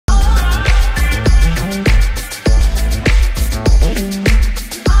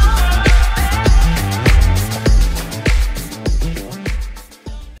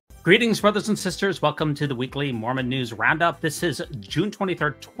Greetings, brothers and sisters. Welcome to the weekly Mormon News Roundup. This is June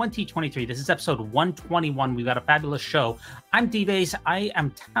 23rd, 2023. This is episode 121. We've got a fabulous show. I'm D-Vase. I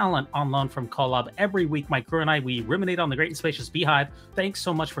am talent on loan from Kolob. Every week, my crew and I, we ruminate on the great and spacious beehive. Thanks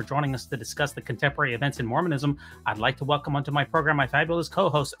so much for joining us to discuss the contemporary events in Mormonism. I'd like to welcome onto my program my fabulous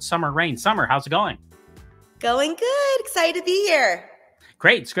co-host, Summr Rayn. Summr, how's it going? Going good. Excited to be here.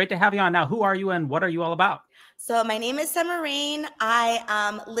 Great. It's great to have you on. Now, who are you and what are you all about? So my name is Summr Rayn.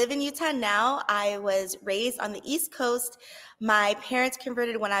 I live in Utah now. I was raised on the East Coast. My parents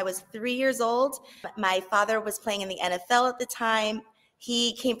converted when I was 3 years old. My father was playing in the NFL at the time.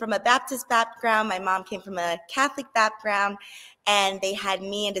 He came from a Baptist background. My mom came from a Catholic background, and they had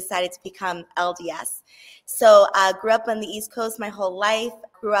me and decided to become LDS. So I grew up on the East Coast my whole life.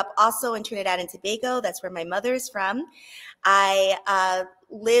 Grew up also in Trinidad and Tobago. That's where my mother is from. I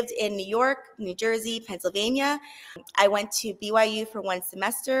lived in New York, New Jersey, Pennsylvania. I went to BYU for one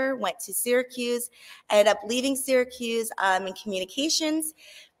semester, went to Syracuse, ended up leaving Syracuse in communications,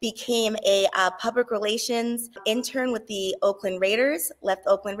 became a public relations intern with the Oakland Raiders, left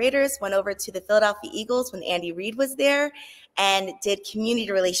Oakland Raiders, went over to the Philadelphia Eagles when Andy Reid was there, and did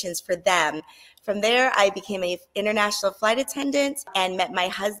community relations for them. From there, I became an international flight attendant and met my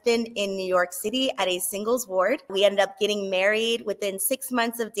husband in New York City at a singles ward. We ended up getting married within 6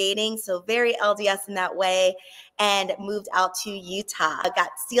 months of dating, so very LDS in that way, and moved out to Utah. I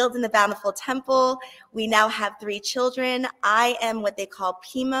got sealed in the Bountiful Temple. We now have 3 children. I am what they call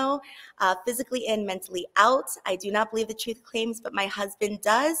PMO, physically in, mentally out. I do not believe the truth claims, but my husband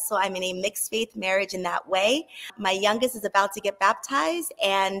does, so I'm in a mixed faith marriage in that way. My youngest is about to get baptized,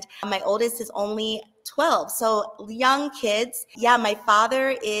 and my oldest is only 12. So young kids. Yeah, my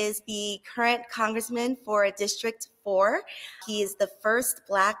father is the current congressman for District 4. He is the first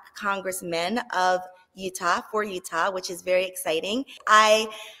Black congressman of Utah, which is very exciting. I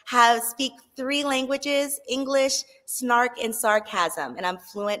speak 3 languages, English, snark, and sarcasm, and I'm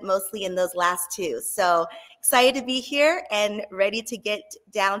fluent mostly in those last 2. So excited to be here and ready to get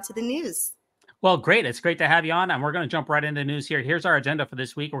down to the news. Well, great. It's great to have you on, and we're going to jump right into news here. Here's our agenda for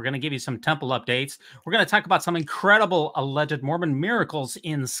this week. We're going to give you some temple updates. We're going to talk about some incredible alleged Mormon miracles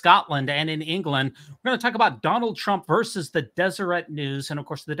in Scotland and in England. We're going to talk about Donald Trump versus the Deseret News. And of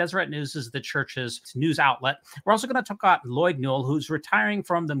course, the Deseret News is the church's news outlet. We're also going to talk about Lloyd Newell, who's retiring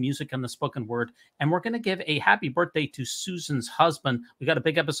from the music and the spoken word. And we're going to give a happy birthday to Susan's husband. We got a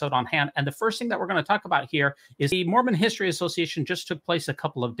big episode on hand. And the first thing that we're going to talk about here is the Mormon History Association just took place a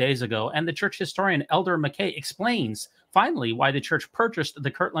couple of days ago. And the church historian Elder McKay explains finally why the church purchased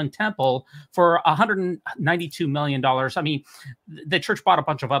the Kirtland temple for $192 million. I mean, the church bought a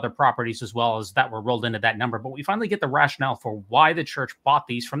bunch of other properties as well as that were rolled into that number, but we finally get the rationale for why the church bought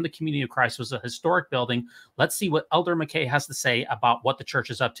these from the Community of Christ. It was a historic building. Let's see what Elder McKay has to say about what the church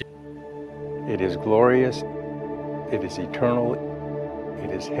is up to. It is glorious. It is eternal.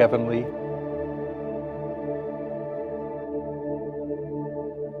 It is heavenly.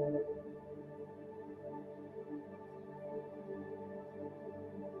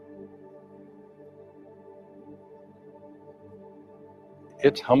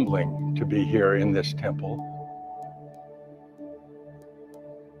 It's humbling to be here in this temple.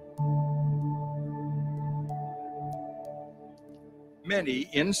 Many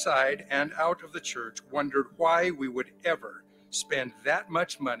inside and out of the church wondered why we would ever spend that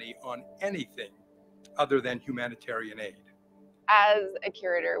much money on anything other than humanitarian aid. As a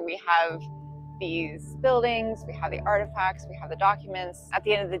curator, we have these buildings, we have the artifacts, we have the documents. At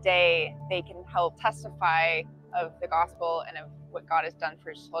the end of the day, they can help testify of the gospel and of what God has done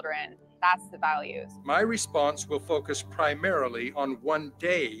for his children. That's the values. My response will focus primarily on one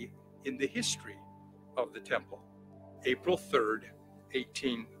day in the history of the temple, April 3rd,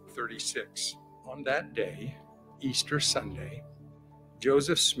 1836. On that day, Easter Sunday,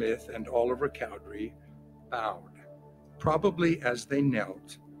 Joseph Smith and Oliver Cowdery bowed, probably as they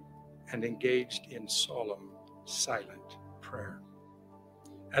knelt and engaged in solemn, silent prayer.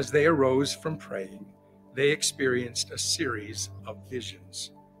 As they arose from praying, they experienced a series of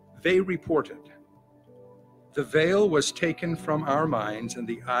visions. They reported, "The veil was taken from our minds and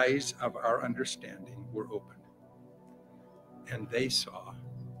the eyes of our understanding were opened, and they saw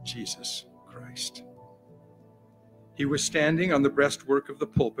Jesus Christ. He was standing on the breastwork of the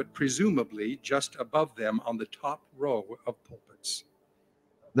pulpit, presumably just above them on the top row of pulpits."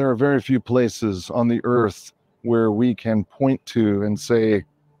 There are very few places on the earth where we can point to and say,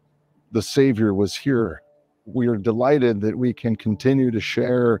 the Savior was here. We are delighted that we can continue to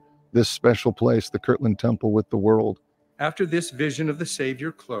share this special place, the Kirtland Temple, with the world. After this vision of the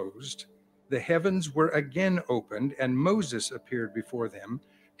Savior closed, the heavens were again opened, and Moses appeared before them,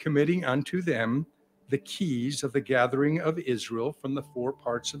 committing unto them the keys of the gathering of Israel from the four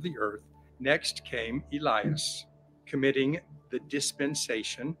parts of the earth. Next came Elias, committing the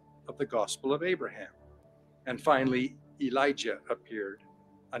dispensation of the gospel of Abraham. And finally, Elijah appeared,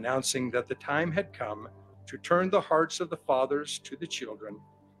 announcing that the time had come to turn the hearts of the fathers to the children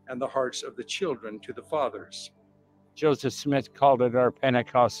and the hearts of the children to the fathers. Joseph Smith called it our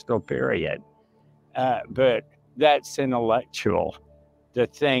Pentecostal period, but that's intellectual. The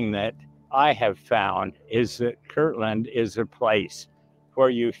thing that I have found is that Kirtland is a place where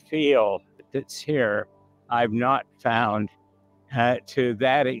you feel that's here. I've not found to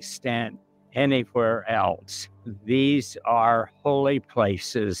that extent anywhere else. These are holy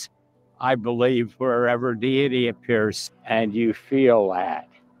places, I believe, wherever deity appears, and you feel that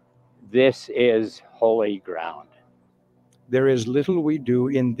this is holy ground. There is little we do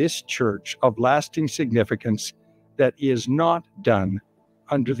in this church of lasting significance that is not done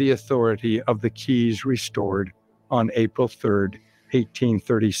under the authority of the keys restored on April 3rd,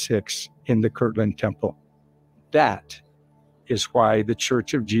 1836 in the Kirtland Temple. That is why the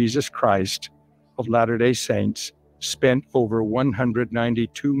Church of Jesus Christ of Latter-day Saints spent over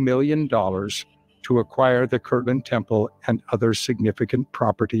 $192 million to acquire the Kirtland Temple and other significant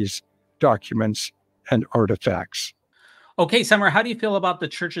properties, documents, and artifacts. Okay, Summr, how do you feel about the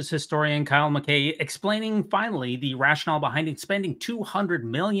church's historian, Kyle McKay, explaining finally the rationale behind spending $200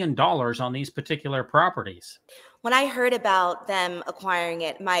 million on these particular properties? When I heard about them acquiring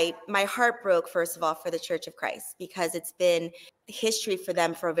it, my heart broke, first of all, for the Church of Christ, because it's been history for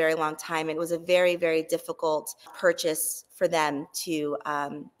them for a very long time. It was a very, very difficult purchase for them to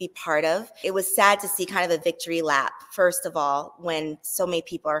be part of. It was sad to see kind of a victory lap, first of all, when so many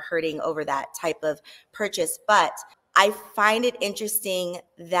people are hurting over that type of purchase. But I find it interesting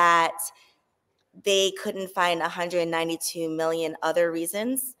that they couldn't find 192 million other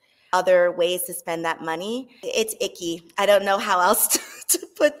reasons, other ways to spend that money. It's icky. I don't know how else to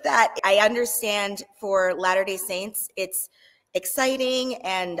put that. I understand for Latter-day Saints, it's exciting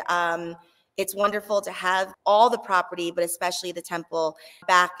and it's wonderful to have all the property, but especially the temple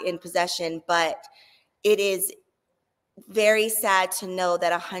back in possession. But it is very sad to know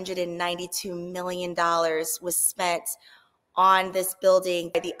that $192 million was spent on this building.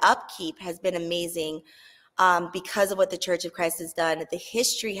 The upkeep has been amazing because of what the Church of Christ has done. The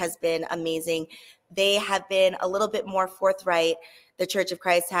history has been amazing. They have been a little bit more forthright, the Church of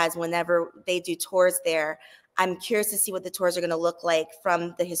Christ has, whenever they do tours there. I'm curious to see what the tours are going to look like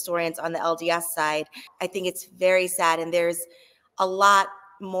from the historians on the LDS side. I think it's very sad, and there's a lot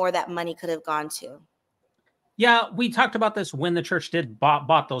more that money could have gone to. Yeah, we talked about this when the church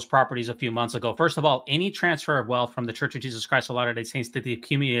bought those properties a few months ago. First of all, any transfer of wealth from the Church of Jesus Christ of Latter-day Saints to the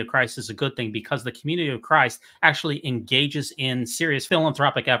Community of Christ is a good thing, because the Community of Christ actually engages in serious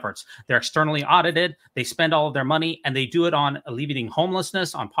philanthropic efforts. They're externally audited, they spend all of their money, and they do it on alleviating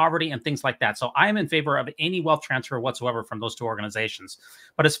homelessness, on poverty, and things like that. So I am in favor of any wealth transfer whatsoever from those two organizations.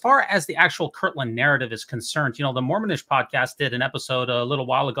 But as far as the actual Kirtland narrative is concerned, you know, the Mormonish podcast did an episode a little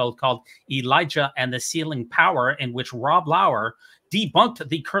while ago called Elijah and the Sealing Power, in which Rob Lauer debunked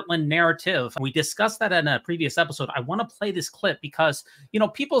the Kirtland narrative. We discussed that in a previous episode. I want to play this clip because, you know,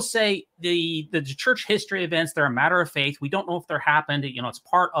 people say the church history events, they're a matter of faith. We don't know if they're happened. You know, it's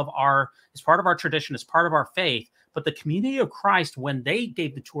part of our tradition, it's part of our faith. But the Community of Christ, when they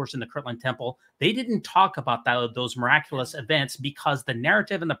gave the tours in the Kirtland Temple, they didn't talk about those miraculous events, because the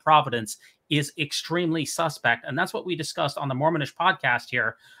narrative and the providence is extremely suspect. And that's what we discussed on the Mormonish podcast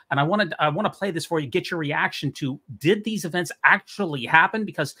here. And I want to play this for you, get your reaction to, did these events actually happen?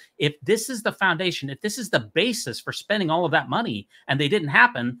 Because if this is the foundation, if this is the basis for spending all of that money and they didn't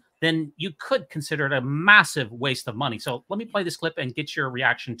happen, then you could consider it a massive waste of money. So let me play this clip and get your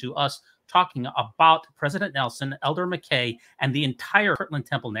reaction to us talking about President Nelson, Elder McKay, and the entire Kirtland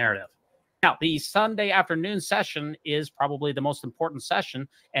Temple narrative. Now, the Sunday afternoon session is probably the most important session.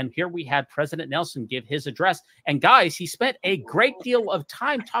 And here we had President Nelson give his address. And guys, he spent a great deal of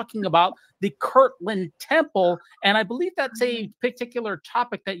time talking about the Kirtland Temple. And I believe that's a particular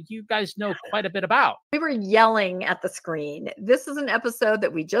topic that you guys know quite a bit about. We were yelling at the screen. This is an episode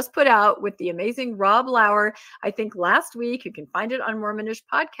that we just put out with the amazing Rob Lauer, I think last week. You can find it on Mormonish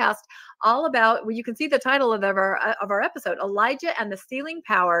podcast, all about, well, you can see the title of our episode, Elijah and the Sealing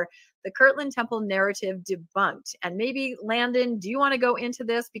Power, the Kirtland Temple narrative debunked. And maybe, Landon, do you want to go into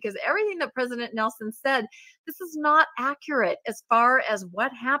this? Because everything that President Nelson said, this is not accurate as far as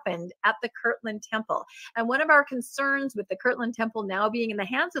what happened at the Kirtland Temple. And one of our concerns with the Kirtland Temple now being in the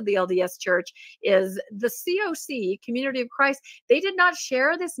hands of the LDS Church is the COC, Community of Christ. They did not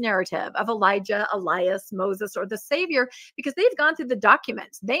share this narrative of Elijah, Elias, Moses, or the Savior because they've gone through the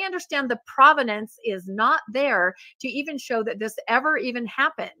documents. They understand the provenance is not there to even show that this ever even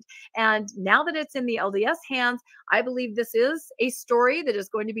happened. And now that it's in the LDS hands, I believe this is a story that is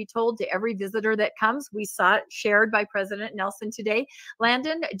going to be told to every visitor that comes. We saw it shared by President Nelson today.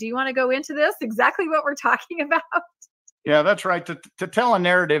 Landon, do you want to go into this? Exactly what we're talking about? Yeah, that's right. To tell a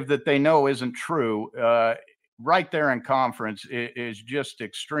narrative that they know isn't true right there in conference is just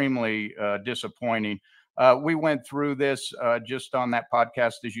extremely disappointing. We went through this just on that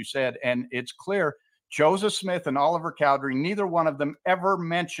podcast, as you said, and it's clear Joseph Smith and Oliver Cowdery, neither one of them ever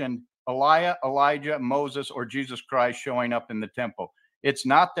mentioned Elijah, Moses, or Jesus Christ showing up in the temple. It's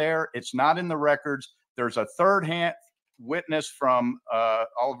not there. It's not in the records. There's a third-hand witness from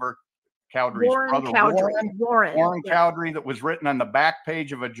Oliver Cowdery's brother, Warren Cowdery, that was written on the back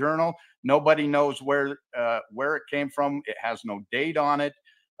page of a journal. Nobody knows where it came from. It has no date on it.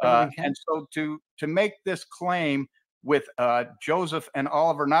 And so to make this claim with Joseph and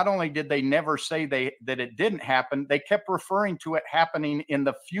Oliver, not only did they never say that it didn't happen, they kept referring to it happening in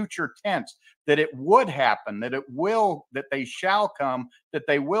the future tense, that it would happen, that it will, that they shall come, that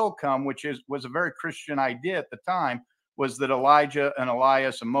they will come, which was a very Christian idea at the time, was that Elijah and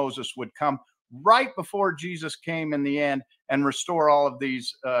Elias and Moses would come right before Jesus came in the end and restore all of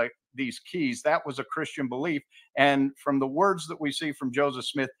these keys. That was a Christian belief. And from the words that we see from Joseph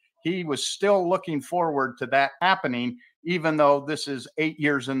Smith, he was still looking forward to that happening, even though this is 8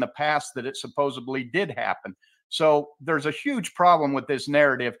 years in the past that it supposedly did happen. So there's a huge problem with this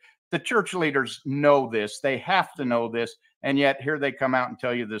narrative. The church leaders know this. They have to know this. And yet here they come out and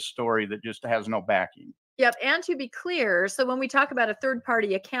tell you this story that just has no backing. Yep. And to be clear, so when we talk about a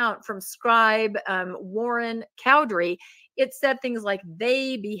third-party account from scribe Warren Cowdery, it said things like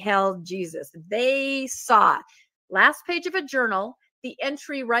they beheld Jesus. They saw. Last page of a journal. The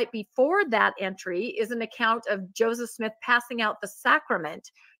entry right before that entry is an account of Joseph Smith passing out the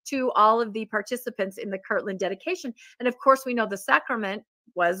sacrament to all of the participants in the Kirtland dedication. And of course, we know the sacrament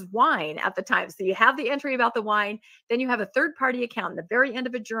was wine at the time. So you have the entry about the wine, then you have a third-party account in the very end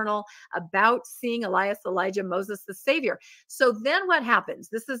of a journal about seeing Elias, Elijah, Moses, the Savior. So then what happens?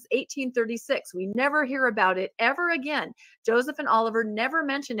 This is 1836. We never hear about it ever again. Joseph and Oliver never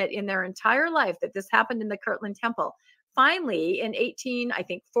mention it in their entire life that this happened in the Kirtland Temple. Finally, in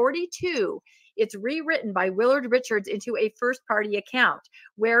 1842, it's rewritten by Willard Richards into a first-party account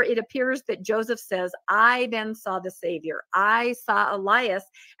where it appears that Joseph says, I then saw the Savior. I saw Elias.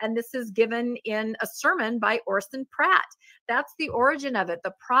 And this is given in a sermon by Orson Pratt. That's the origin of it.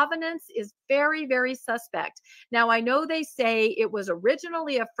 The provenance is very, very suspect. Now, I know they say it was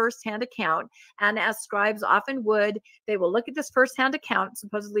originally a first-hand account, and as scribes often would, they will look at this first-hand account,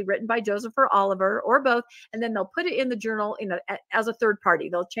 supposedly written by Joseph or Oliver, or both, and then they'll put it in the journal as a third party.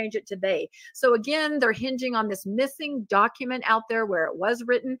 They'll change it to they. So again, they're hinging on this missing document out there where it was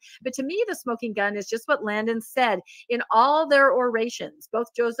written. But to me, the smoking gun is just what Landon said in all their orations,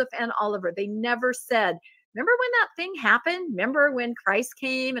 both Joseph and Oliver. They never said, remember when that thing happened? Remember when Christ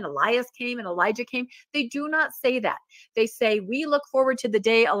came and Elias came and Elijah came? They do not say that. They say, we look forward to the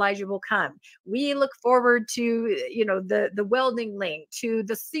day Elijah will come. We look forward to, the welding link, to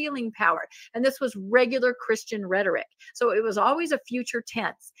the sealing power. And this was regular Christian rhetoric. So it was always a future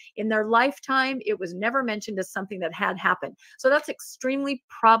tense. In their lifetime, it was never mentioned as something that had happened. So that's extremely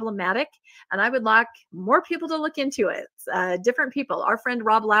problematic. And I would like more people to look into it. Different people. Our friend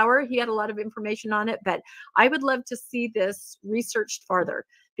Rob Lauer, he had a lot of information on it, but I would love to see this researched farther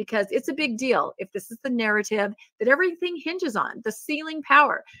because it's a big deal if this is the narrative that everything hinges on, the sealing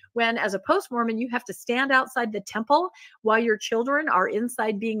power. When as a post-Mormon, you have to stand outside the temple while your children are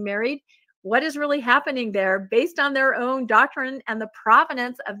inside being married. What is really happening there based on their own doctrine and the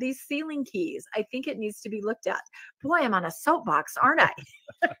provenance of these sealing keys? I think it needs to be looked at. Boy, I'm on a soapbox, aren't I?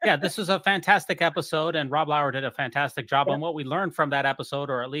 Yeah, this is a fantastic episode, and Rob Lauer did a fantastic job. And what we learned from that episode,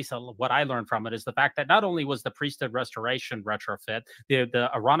 or at least what I learned from it, is the fact that not only was the priesthood restoration retrofit, the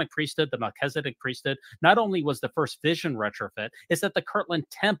Aaronic priesthood, the Melchizedek priesthood, not only was the first vision retrofit, is that the Kirtland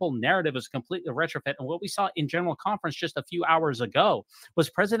Temple narrative is completely retrofit. And what we saw in General Conference just a few hours ago was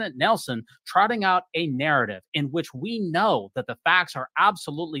President Nelson trotting out a narrative in which we know that the facts are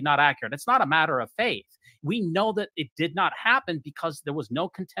absolutely not accurate. It's not a matter of faith. We know that it did not happen because there was no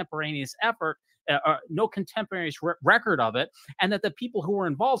contemporaneous effort no contemporaries record of it, and that the people who were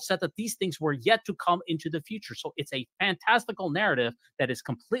involved said that these things were yet to come into the future. So it's a fantastical narrative that is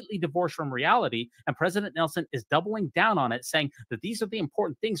completely divorced from reality, and President Nelson is doubling down on it, saying that these are the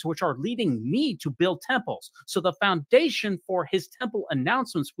important things which are leading me to build temples. So the foundation for his temple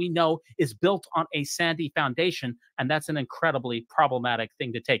announcements, we know, is built on a sandy foundation, and that's an incredibly problematic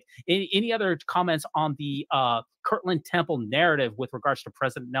thing to take. Any other comments on the Kirtland Temple narrative with regards to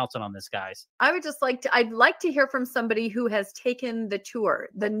President Nelson on this, guys? I would just like to, I'd like to hear from somebody who has taken the tour,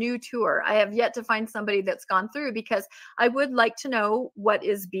 the new tour. I have yet to find somebody that's gone through, because I would like to know what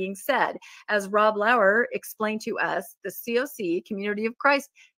is being said. As Rob Lauer explained to us, the COC, Community of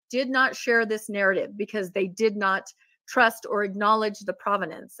Christ, did not share this narrative because they did not trust or acknowledge the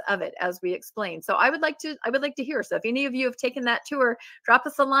provenance of it, as we explained. So I would like to hear. So if any of you have taken that tour, drop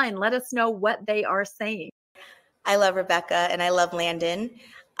us a line. Let us know what they are saying. I love Rebecca and I love Landon.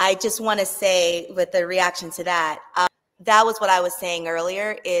 I just want to say, with the reaction to that, that was what I was saying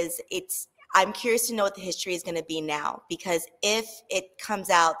earlier, is I'm curious to know what the history is going to be now, because if it comes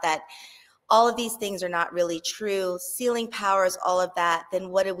out that all of these things are not really true, sealing powers, all of that, then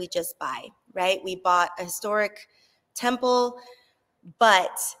what did we just buy, right? We bought a historic temple,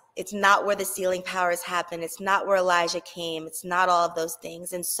 but it's not where the sealing powers happen. It's not where Elijah came. It's not all of those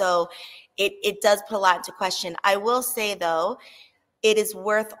things. And so it does put a lot into question. I will say, though, it is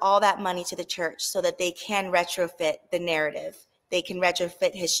worth all that money to the church so that they can retrofit the narrative. They can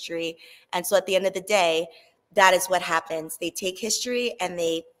retrofit history. And so at the end of the day, that is what happens. They take history and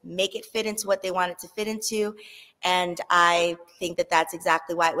they make it fit into what they want it to fit into. And I think that that's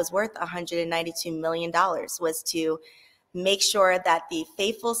exactly why it was worth $192 million, was to make sure that the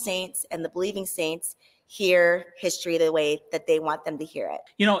faithful saints and the believing saints hear history the way that they want them to hear it.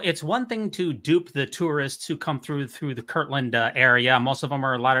 You know, it's one thing to dupe the tourists who come through the Kirtland area. Most of them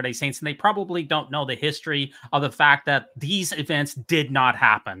are Latter-day Saints, and they probably don't know the history of the fact that these events did not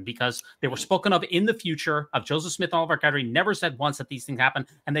happen, because they were spoken of in the future. Of Joseph Smith and Oliver Cowdery never said once that these things happened,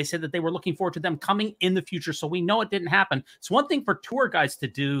 and they said that they were looking forward to them coming in the future. So we know it didn't happen. It's one thing for tour guides to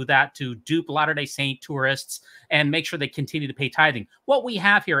do that, to dupe Latter-day Saint tourists and make sure they continue to pay tithing. What we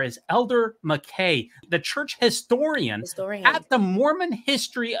have here is Elder McKay, the church historian at the Mormon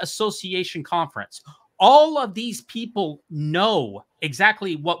History Association conference. All of these people know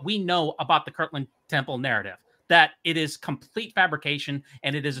exactly what we know about the Kirtland Temple narrative, that it is complete fabrication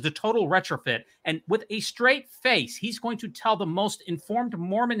and it is the total retrofit. And with a straight face, he's going to tell the most informed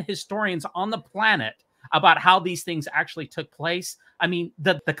Mormon historians on the planet about how these things actually took place. I mean,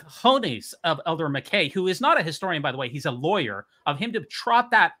 the cojones of Elder McKay, who is not a historian, by the way, he's a lawyer, of him to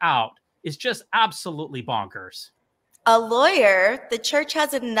trot that out is just absolutely bonkers. A lawyer? The church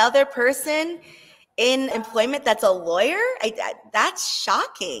has another person in employment that's a lawyer? That's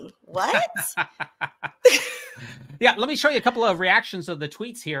shocking. What? Yeah, let me show you a couple of reactions of the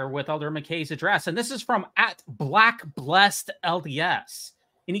tweets here with Elder McKay's address. And this is from @BlackBlessedLDS.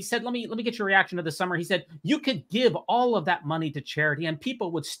 And he said, let me get your reaction to this, Summr. He said, you could give all of that money to charity and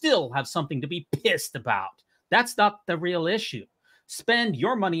people would still have something to be pissed about. That's not the real issue. Spend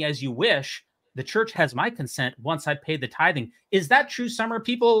your money as you wish. The church has my consent once I pay the tithing. Is that true, Summr?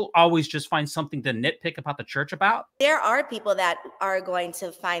 People always just find something to nitpick about the church about? There are people that are going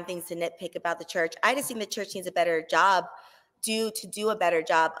to find things to nitpick about the church. I just think the church needs a better job, to do a better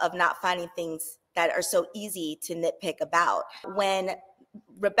job of not finding things that are so easy to nitpick about. When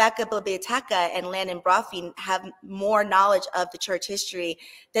Rebecca Biblioteka and Landon Brophy have more knowledge of the church history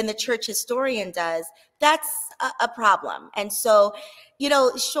than the church historian does, that's a problem. And so, you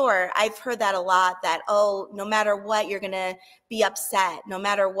know, sure, I've heard that a lot, that, oh, no matter what, you're going to be upset, no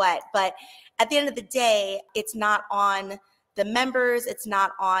matter what. But at the end of the day, it's not on the members, it's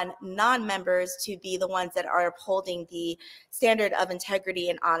not on non-members to be the ones that are upholding the standard of integrity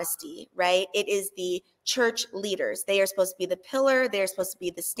and honesty, right? It is the church leaders. They are supposed to be the pillar. They're supposed to be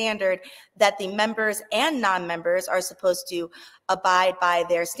the standard that the members and non-members are supposed to abide by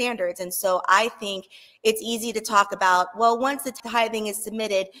their standards. And so I think it's easy to talk about, well, once the tithing is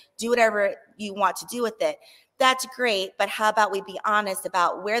submitted, do whatever you want to do with it. That's great, but how about we be honest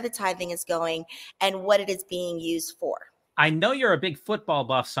about where the tithing is going and what it is being used for? I know you're a big football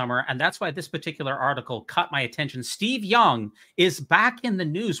buff, Summr, and that's why this particular article caught my attention. Steve Young is back in the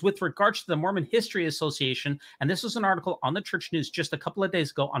news with regards to the Mormon History Association, and this was an article on the Church News just a couple of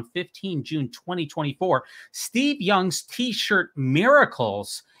days ago on 15 June 2024. Steve Young's T-shirt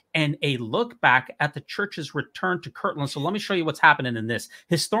Miracles and a look back at the church's return to Kirtland. So let me show you what's happening in this.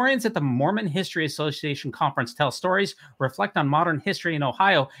 Historians at the Mormon History Association conference tell stories, reflect on modern history in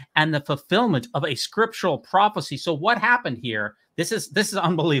Ohio, and the fulfillment of a scriptural prophecy. So what happened here? This is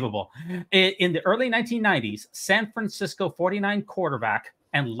unbelievable. In the early 1990s, San Francisco 49 quarterback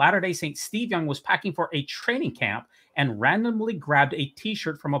and Latter-day Saint Steve Young was packing for a training camp and randomly grabbed a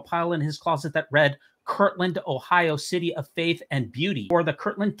t-shirt from a pile in his closet that read, Kirtland, Ohio, City of Faith and Beauty, or the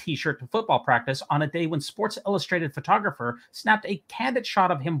Kirtland t-shirt to football practice on a day when Sports Illustrated photographer snapped a candid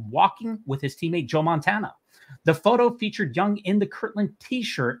shot of him walking with his teammate Joe Montana. The photo featured Young in the Kirtland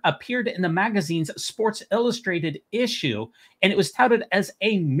t-shirt, appeared in the magazine's Sports Illustrated issue, and it was touted as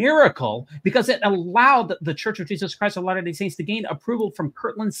a miracle because it allowed the Church of Jesus Christ of Latter-day Saints to gain approval from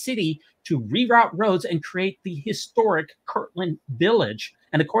Kirtland City to reroute roads and create the historic Kirtland Village.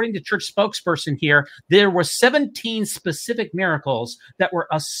 And according to church spokesperson here, there were 17 specific miracles that were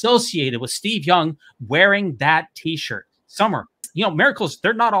associated with Steve Young wearing that t-shirt. Summr, miracles,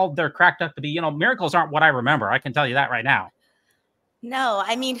 they're cracked up to be, miracles aren't what I remember. I can tell you that right now. No,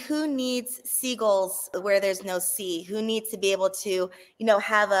 I mean, who needs seagulls where there's no sea? Who needs to be able to,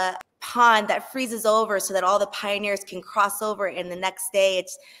 have a pond that freezes over so that all the pioneers can cross over, and the next day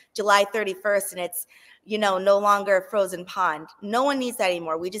it's July 31st and it's, no longer a frozen pond. No one needs that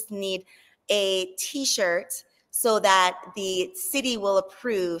anymore. We just need a t-shirt so that the city will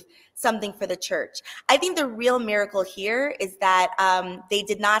approve something for the church. I think the real miracle here is that they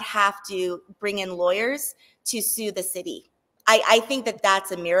did not have to bring in lawyers to sue the city. I think that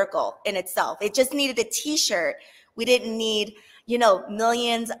that's a miracle in itself. It just needed a t-shirt. We didn't need,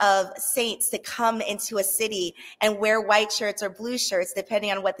 millions of saints to come into a city and wear white shirts or blue shirts, depending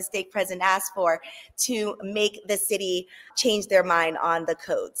on what the stake president asked for, to make the city change their mind on the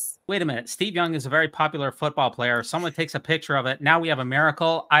codes. Wait a minute. Steve Young is a very popular football player. Someone takes a picture of it. Now we have a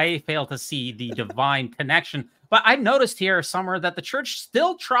miracle. I fail to see the divine connection. But I noticed here, Summr, that the church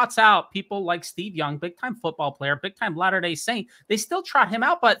still trots out people like Steve Young, big-time football player, big-time Latter-day Saint. They still trot him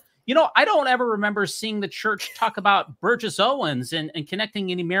out. But, I don't ever remember seeing the church talk about Burgess Owens and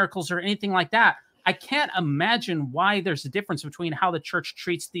connecting any miracles or anything like that. I can't imagine why there's a difference between how the church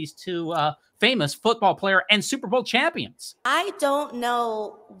treats these two famous football player and Super Bowl champions. I don't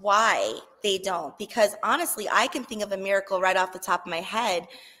know why they don't, because honestly, I can think of a miracle right off the top of my head,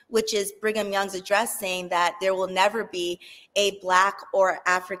 which is Brigham Young's address saying that there will never be a Black or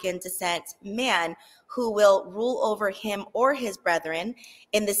African descent man who will rule over him or his brethren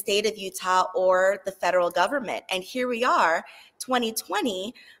in the state of Utah or the federal government. And here we are,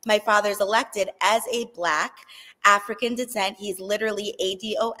 2020, my father's elected as a Black African descent. He's literally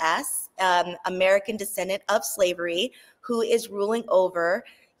ADOS, American descendant of slavery, who is ruling over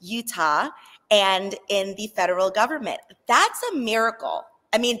Utah and in the federal government. That's a miracle.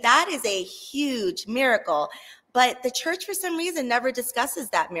 I mean, that is a huge miracle. But the church, for some reason, never discusses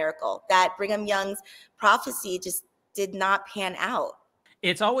that miracle, that Brigham Young's prophecy just did not pan out.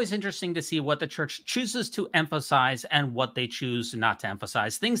 It's always interesting to see what the church chooses to emphasize and what they choose not to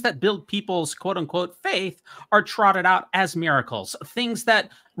emphasize. Things that build people's quote-unquote faith are trotted out as miracles. Things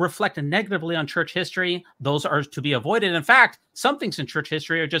that reflect negatively on church history, those are to be avoided. In fact, some things in church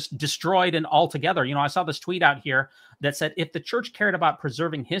history are just destroyed and altogether. I saw this tweet out here that said, if the church cared about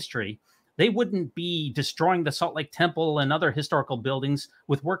preserving history, they wouldn't be destroying the Salt Lake Temple and other historical buildings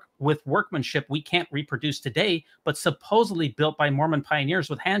with workmanship we can't reproduce today, but supposedly built by Mormon pioneers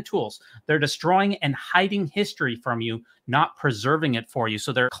with hand tools. They're destroying and hiding history from you, not preserving it for you.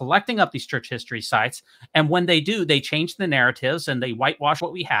 So they're collecting up these church history sites. And when they do, they change the narratives and they whitewash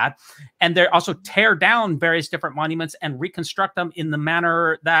what we had. And they also tear down various different monuments and reconstruct them in the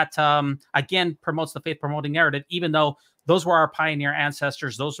manner that, again, promotes the faith promoting narrative, even though those were our pioneer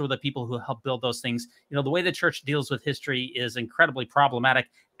ancestors. Those were the people who helped build those things. The way the church deals with history is incredibly problematic,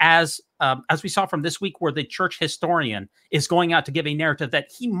 as we saw from this week, where the church historian is going out to give a narrative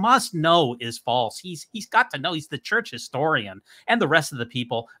that he must know is false. He's got to know. He's the church historian and the rest of the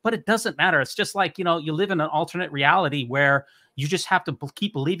people, but it doesn't matter. It's just like, you live in an alternate reality where you just have to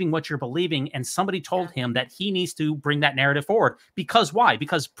keep believing what you're believing. And somebody told him that he needs to bring that narrative forward. Because why?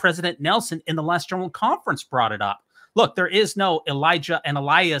 Because President Nelson in the last General Conference brought it up. Look, there is no Elijah and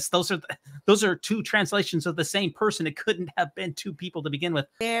Elias. Those are two translations of the same person. It couldn't have been two people to begin with.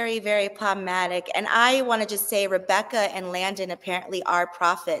 Very, very problematic. And I want to just say Rebecca and Landon apparently are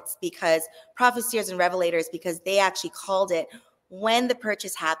prophets, because prophesiers and revelators, because they actually called it when the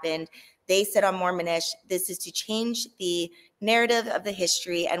purchase happened. They said on Mormonish, this is to change the narrative of the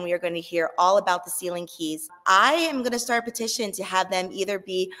history, and we are going to hear all about the sealing keys. I am going to start a petition to have them either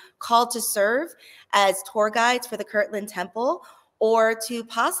be called to serve as tour guides for the Kirtland Temple, or to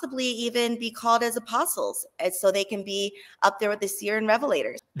possibly even be called as apostles, and so they can be up there with the seer and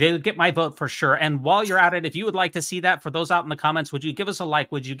revelators. They would get my vote for sure. And while you're at it, if you would like to see that, for those out in the comments, would you give us a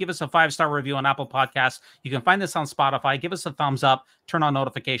like? Would you give us a 5-star review on Apple Podcasts? You can find this on Spotify. Give us a thumbs up, turn on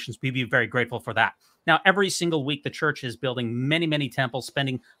notifications. We'd be very grateful for that. Now, every single week, the church is building many, many temples,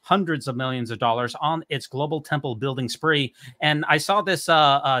 spending hundreds of millions of dollars on its global temple building spree. And I saw this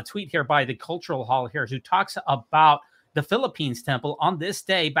tweet here by the Cultural Hall here, who talks about the Philippines temple on this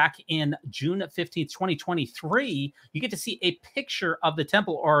day back in June 15th, 2023. You get to see a picture of the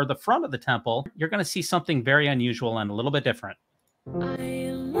temple, or the front of the temple. You're going to see something very unusual and a little bit different.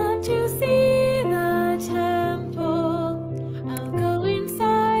 I love to see the temple. I'll go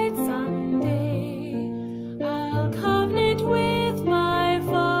inside someday. I'll covenant with my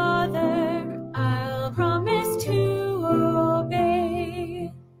Father. I'll promise to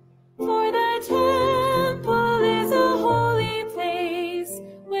obey. For the temple is a holy place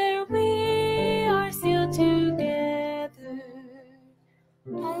where we are sealed together.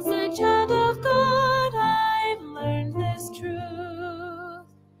 As a child of God, I've learned this truth.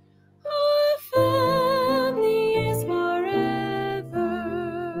 Our family is forever.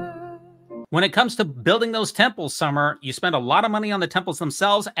 When it comes to building those temples, Summr, you spend a lot of money on the temples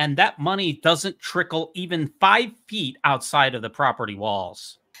themselves, and that money doesn't trickle even 5 feet outside of the property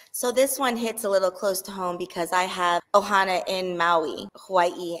walls. So this one hits a little close to home because I have Ohana in Maui,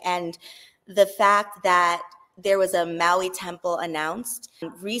 Hawaii, and the fact that there was a Maui temple announced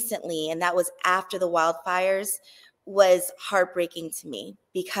recently, and that was after the wildfires, was heartbreaking to me,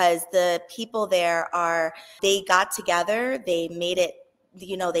 because the people there they got together, they made it,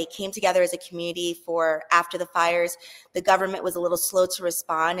 they came together as a community for after the fires. The government was a little slow to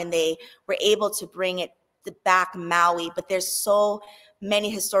respond, and they were able to bring it back Maui, but there's so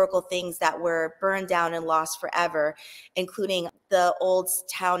many historical things that were burned down and lost forever, including the old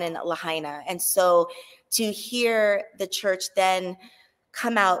town in Lahaina. And so to hear the church then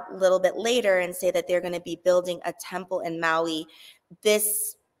come out a little bit later and say that they're going to be building a temple in Maui,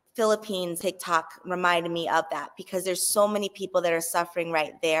 this Philippines TikTok reminded me of that, because there's so many people that are suffering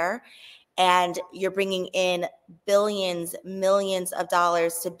right there. And you're bringing in billions, millions of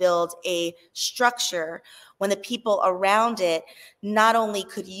dollars to build a structure when the people around it not only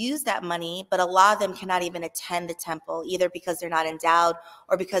could use that money, but a lot of them cannot even attend the temple, either because they're not endowed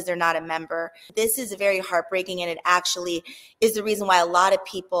or because they're not a member. This is very heartbreaking, and it actually is the reason why a lot of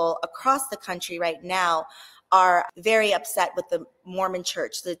people across the country right now are very upset with the Mormon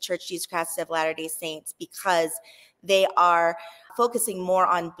church, the Church of Jesus Christ of Latter-day Saints, because they are focusing more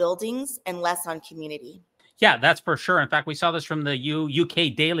on buildings and less on community. Yeah, that's for sure. In fact, we saw this from the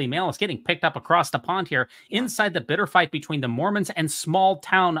UK Daily Mail. It's getting picked up across the pond here. Inside the bitter fight between the Mormons and small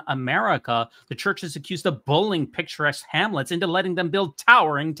town America, the church is accused of bullying picturesque hamlets into letting them build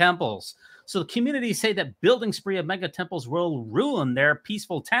towering temples. So the communities say that building spree of mega temples will ruin their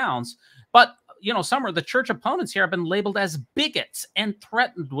peaceful towns. But Summr, the church opponents here have been labeled as bigots and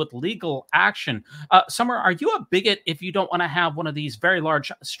threatened with legal action. Summr, are you a bigot if you don't want to have one of these very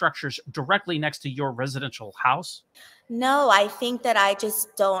large structures directly next to your residential house? No, I think that I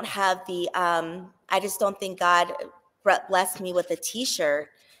just don't have I just don't think God blessed me with a t-shirt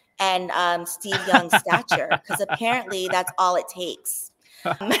and Steve Young's stature, because apparently that's all it takes.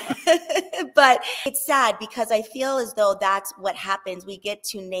 But it's sad, because I feel as though that's what happens. We get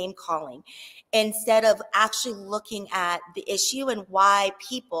to name calling instead of actually looking at the issue and why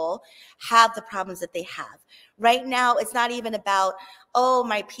people have the problems that they have. Right now, it's not even about, oh,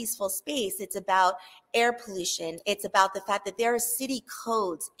 my peaceful space. It's about air pollution. It's about the fact that there are city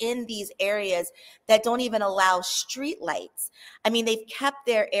codes in these areas that don't even allow street lights. I mean, they've kept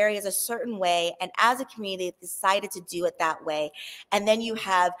their areas a certain way, and as a community, they've decided to do it that way. And then you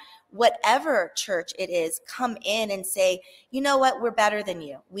have whatever church it is come in and say, you know what, we're better than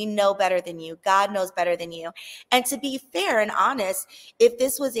you. We know better than you. God knows better than you. And to be fair and honest, if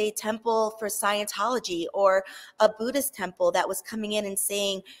this was a temple for Scientology or a Buddhist temple that was coming in and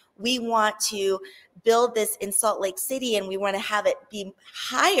saying, we want to build this in Salt Lake City and we want to have it be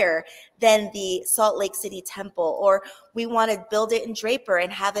higher than the Salt Lake City temple, or we want to build it in Draper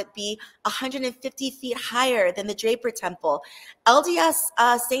and have it be 150 feet higher than the Draper temple, LDS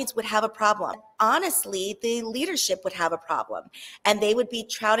saints would have a problem. Honestly, the leadership would have a problem, and they would be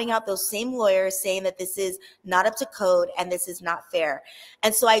trouting out those same lawyers saying that this is not up to code and this is not fair.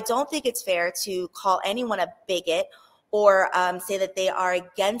 And so I don't think it's fair to call anyone a bigot or say that they are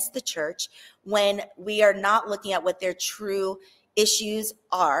against the church when we are not looking at what their true issues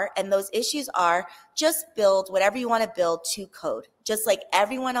are, and those issues are just build whatever you want to build to code, just like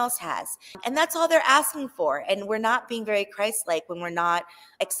everyone else has. And that's all they're asking for. And we're not being very Christ-like when we're not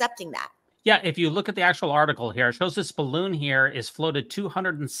accepting that. Yeah, if you look at the actual article here, it shows this balloon here is floated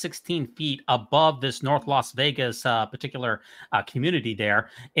 216 feet above this North Las Vegas particular community there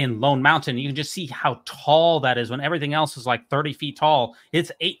in Lone Mountain. You can just see how tall that is when everything else is like 30 feet tall.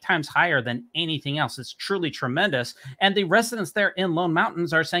 It's 8 times higher than anything else. It's truly tremendous. And the residents there in Lone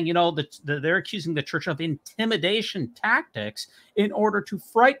Mountains are saying, you know, they're accusing the church of intimidation tactics in order to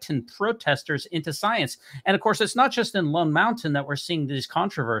frighten protesters into science. And of course, it's not just in Lone Mountain that we're seeing these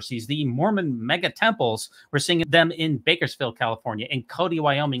controversies. The Mormon mega temples, we're seeing them in Bakersfield, California, in Cody,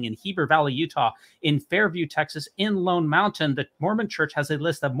 Wyoming, in Heber Valley, Utah, in Fairview, Texas, in Lone Mountain. The Mormon Church has a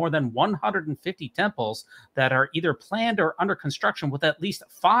list of more than 150 temples that are either planned or under construction, with at least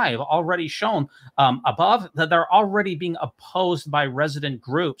 5 already shown above that they're already being opposed by resident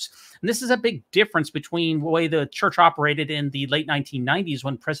groups. And this is a big difference between the way the church operated in the late 1990s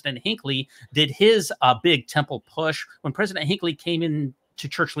when President Hinckley did his big temple push. When President Hinckley came in to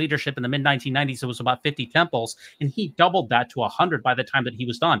church leadership in the mid-1990s, it was about 50 temples, and he doubled that to 100 by the time that he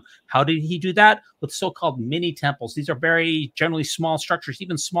was done. How did he do that? With so-called mini temples. These are very generally small structures,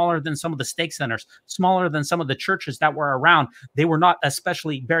 even smaller than some of the stake centers, smaller than some of the churches that were around. They were not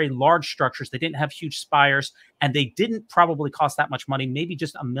especially very large structures. They didn't have huge spires, and they didn't probably cost that much money, maybe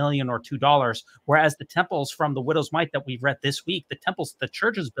just $1 million or $2. Whereas the temples from the Widow's Mite that we've read this week, the temples the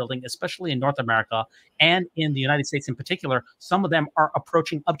church is building, especially in North America and in the United States in particular, some of them are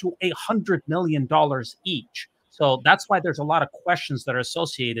approaching up to $100 million each. So that's why there's a lot of questions that are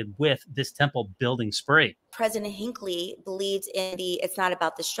associated with this temple building spree. President Hinckley believes in it's not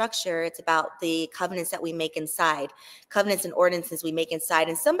about the structure, it's about the covenants that we make inside, covenants and ordinances we make inside.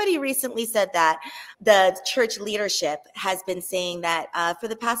 And somebody recently said that the church leadership has been saying that for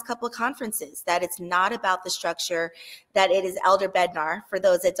the past couple of conferences, that it's not about the structure, that it is Elder Bednar, for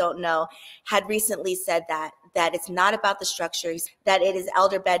those that don't know, had recently said that it's not about the structure, that it is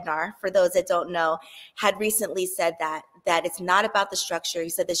Elder Bednar, for those that don't know, had recently said that it's not about the structure. He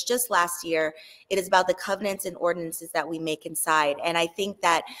said this just last year. It is about the covenants and ordinances that we make inside. And I think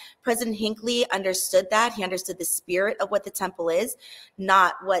that President Hinckley understood that. He understood the spirit of what the temple is,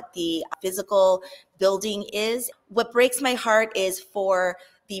 not what the physical building is. What breaks my heart is for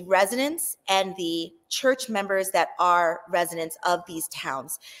the residents and the church members that are residents of these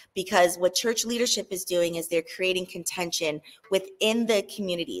towns, because what church leadership is doing is they're creating contention within the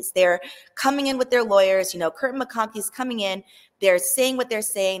communities. They're coming in with their lawyers, you know, Kirtland McConkey's coming in, they're saying what they're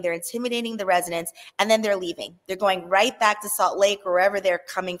saying, they're intimidating the residents, and then they're leaving. They're going right back to Salt Lake or wherever they're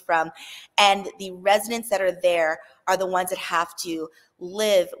coming from. And the residents that are there are the ones that have to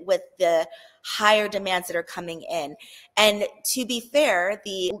live with the higher demands that are coming in. And to be fair,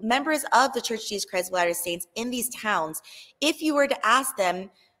 the members of the Church of Jesus Christ of Latter-day Saints in these towns, if you were to ask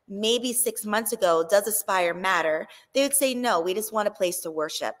them maybe 6 months ago, does Aspire matter? They would say, no, we just want a place to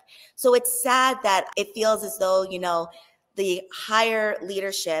worship. So it's sad that it feels as though, you know, the higher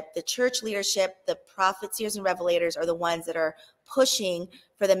leadership, the church leadership, the prophets, seers, and revelators are the ones that are pushing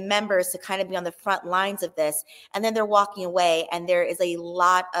for the members to kind of be on the front lines of this. And then they're walking away, and there is a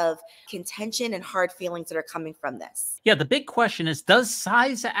lot of contention and hard feelings that are coming from this. Yeah, the big question is, does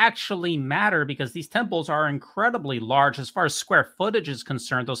size actually matter? Because these temples are incredibly large as far as square footage is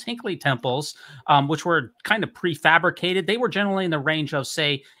concerned. Those Hinckley temples, which were kind of prefabricated, they were generally in the range of,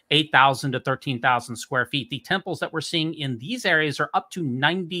 say, 8,000 to 13,000 square feet. The temples that we're seeing in these areas are up to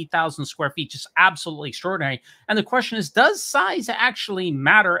 90,000 square feet, just absolutely extraordinary. And the question is, does size actually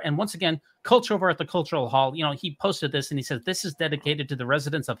matter? And once again, Coach over at the Cultural Hall, you know, he posted this and he says, this is dedicated to the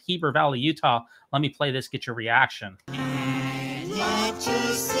residents of Heber Valley, Utah. Let me play this, get your reaction. And let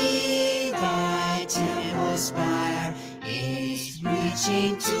you see that temple spire is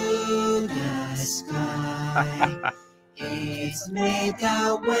reaching to the sky. It's made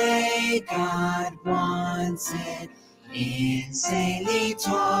the way God wants it, insanely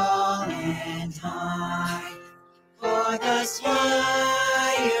tall and high. For the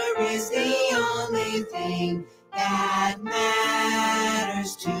spire is the only thing that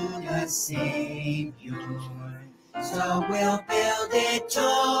matters to the Savior. So we'll build it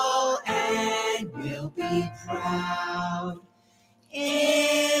tall and we'll be proud.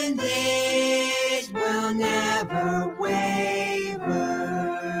 In this we'll never waver.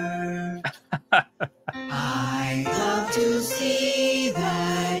 I love to see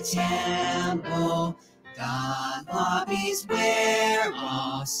the temple, the lobbies where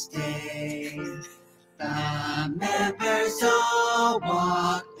I'll stay. The members all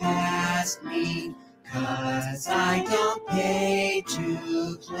walk past me, 'cause I don't pay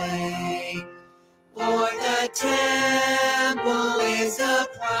to play. For the temple is a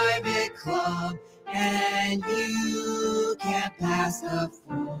private club, and you can't pass the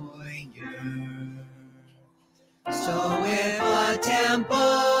foyer. So if a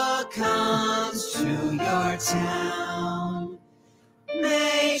temple comes to your town,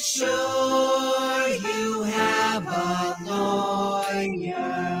 make sure you have a lawyer.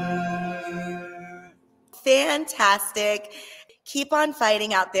 Fantastic. Keep on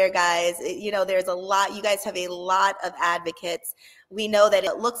fighting out there, guys. You know, there's a lot, you guys have a lot of advocates. We know that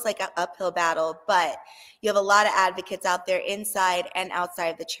it looks like an uphill battle, but you have a lot of advocates out there inside and outside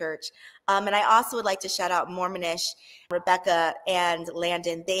of the church. And I also would like to shout out Mormonish, Rebecca and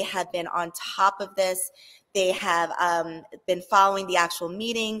Landon. They have been on top of this. They have been following the actual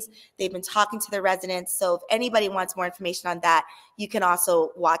meetings. They've been talking to the residents. So if anybody wants more information on that, you can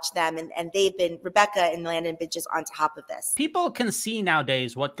also watch them. And they've been, Rebecca and Landon, been just on top of this. People can see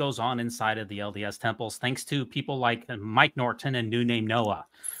nowadays what goes on inside of the LDS temples, thanks to people like Mike Norton and New Name Noah.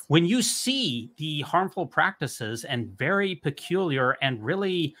 When you see the harmful practices and very peculiar and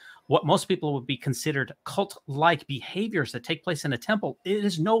really what most people would be considered cult-like behaviors that take place in a temple, it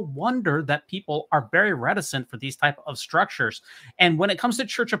is no wonder that people are very reticent for these type of structures. And when it comes to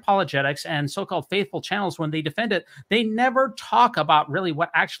church apologetics and so-called faithful channels, when they defend it, they never talk about really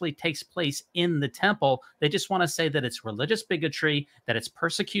what actually takes place in the temple. They just want to say that it's religious bigotry, that it's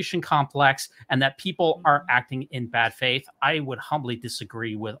persecution complex, and that people are acting in bad faith. I would humbly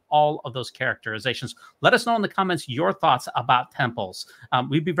disagree with all of those characterizations. Let us know in the comments your thoughts about temples.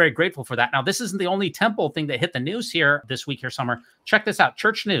 We'd be very grateful for that. Now, this isn't the only temple thing that hit the news here this week here, Summr. Check this out.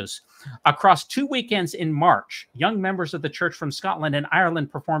 Church news. Across 2 weekends in March, young members of the church from Scotland and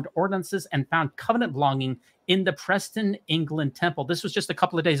Ireland performed ordinances and found covenant belonging in the Preston, England temple. This was just a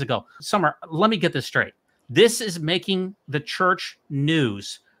couple of days ago. Summr, let me get this straight. This is making the church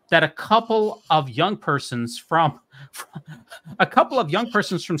news that a couple of young persons from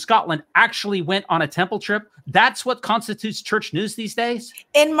Scotland actually went on a temple trip. That's what constitutes church news these days?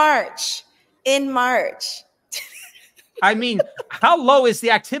 In March. I mean, how low is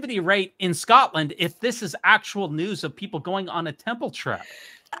the activity rate in Scotland if this is actual news of people going on a temple trip?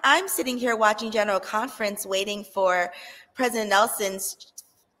 I'm sitting here watching General Conference waiting for President Nelson's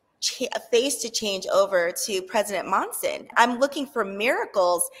face to change over to President Monson. I'm looking for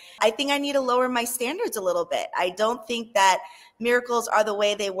miracles. I think I need to lower my standards a little bit. I don't think that miracles are the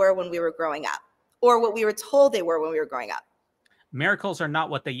way they were when we were growing up, or what we were told they were when we were growing up. Miracles are not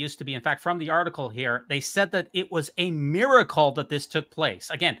what they used to be. In fact, from the article here, they said that it was a miracle that this took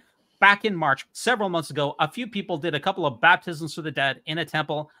place. Again, back in March, several months ago, a few people did a couple of baptisms for the dead in a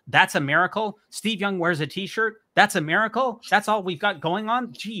temple. That's a miracle. Steve Young wears a t-shirt. That's a miracle. That's all we've got going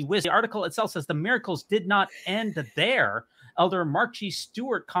on. Gee whiz. The article itself says the miracles did not end there. Elder Mark G.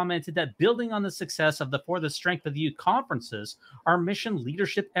 Stewart commented that building on the success of the For the Strength of Youth conferences, our mission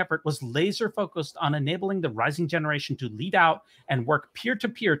leadership effort was laser focused on enabling the rising generation to lead out and work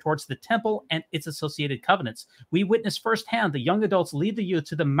peer-to-peer towards the temple and its associated covenants. We witnessed firsthand the young adults lead the youth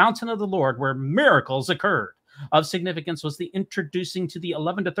to the mountain of the Lord where miracles occurred. Of significance was the introducing to the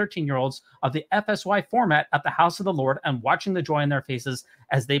 11 to 13-year-olds of the FSY format at the house of the Lord and watching the joy in their faces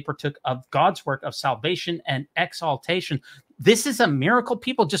as they partook of God's work of salvation and exaltation. This is a miracle.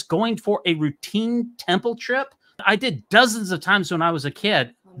 People just going for a routine temple trip. I did dozens of times when I was a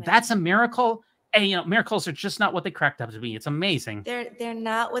kid. That's a miracle. And, you know, miracles are just not what they cracked up to be. It's amazing. They're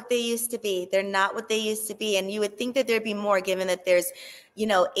not what they used to be. They're not what they used to be. And you would think that there'd be more, given that there's,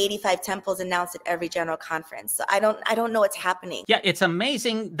 85 temples announced at every general conference. So I don't know what's happening. Yeah, it's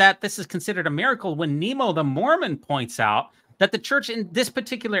amazing that this is considered a miracle when Nemo the Mormon points out that the church in this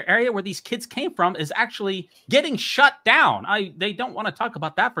particular area where these kids came from is actually getting shut down. They don't want to talk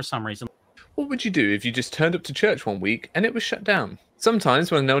about that for some reason. What would you do if you just turned up to church one week and it was shut down? Sometimes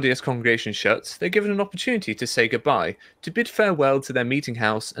when an LDS congregation shuts, they're given an opportunity to say goodbye, to bid farewell to their meeting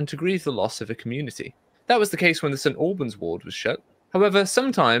house and to grieve the loss of a community. That was the case when the St. Albans ward was shut. However,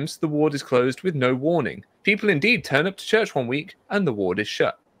 sometimes the ward is closed with no warning. People indeed turn up to church one week and the ward is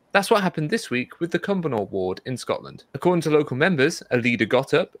shut. That's what happened this week with the Cumbernauld ward in Scotland. According to local members, a leader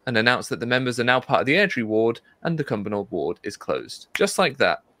got up and announced that the members are now part of the Airdrie ward and the Cumbernauld ward is closed. Just like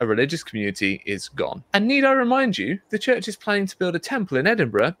that, a religious community is gone. And need I remind you, the church is planning to build a temple in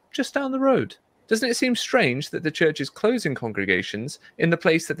Edinburgh just down the road. Doesn't it seem strange that the church is closing congregations in the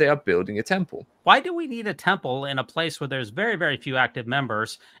place that they are building a temple? Why do we need a temple in a place where there's very, very few active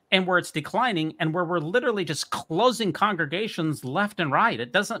members and where it's declining and where we're literally just closing congregations left and right?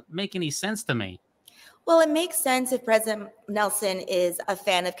 It doesn't make any sense to me. Well, it makes sense if President Nelson is a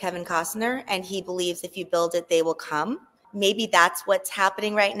fan of Kevin Costner and he believes if you build it, they will come. Maybe that's what's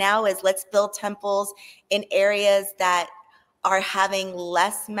happening right now is let's build temples in areas that are having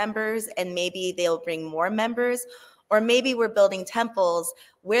less members and maybe they'll bring more members. Or maybe we're building temples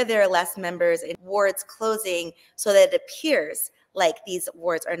where there are less members and wards closing so that it appears like these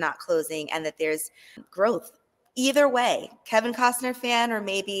wards are not closing and that there's growth. Either way, Kevin Costner fan or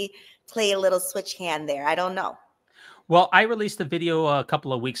maybe play a little switch hand there. I don't know. Well, I released a video a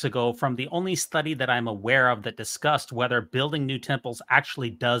couple of weeks ago from the only study that I'm aware of that discussed whether building new temples actually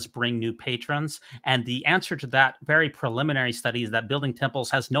does bring new patrons. And the answer to that very preliminary study is that building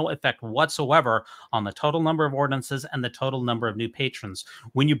temples has no effect whatsoever on the total number of ordinances and the total number of new patrons.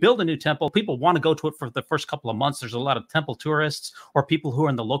 When you build a new temple, people want to go to it for the first couple of months. There's a lot of temple tourists or people who are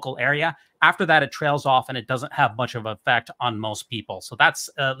in the local area. After that, it trails off and it doesn't have much of an effect on most people. So that's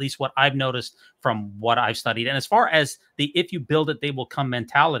at least what I've noticed from what I've studied. And as far as the if you build it, they will come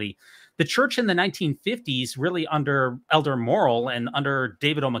mentality, the church in the 1950s, really under Elder Morrill and under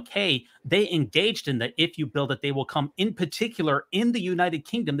David O. McKay, they engaged in the if you build it, they will come. In particular, in the United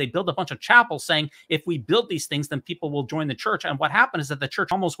Kingdom, they built a bunch of chapels saying, if we build these things, then people will join the church. And what happened is that the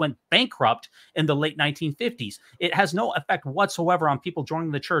church almost went bankrupt in the late 1950s. It has no effect whatsoever on people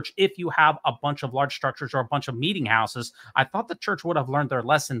joining the church if you have a bunch of large structures or a bunch of meeting houses. I thought the church would have learned their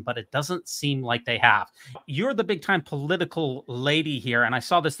lesson, but it doesn't seem like they have. You're the big time political lady here, and I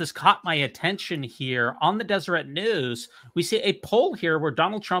saw this caught my attention here on the Deseret News. We see a poll here where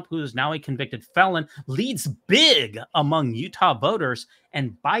Donald Trump, who is now a convicted felon, leads big among Utah voters,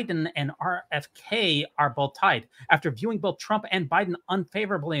 and Biden and RFK are both tied. After viewing both Trump and Biden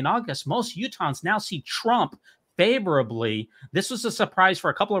unfavorably in August, most Utahns now see Trump favorably. This was a surprise for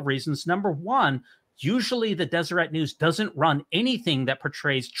a couple of reasons. Number one, usually the Deseret News doesn't run anything that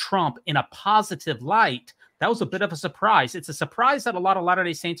portrays Trump in a positive light. That was a bit of a surprise. It's a surprise that a lot of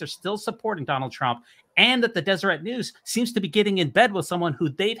Latter-day Saints are still supporting Donald Trump and that the Deseret News seems to be getting in bed with someone who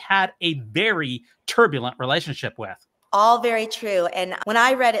they've had a very turbulent relationship with. All very true. And when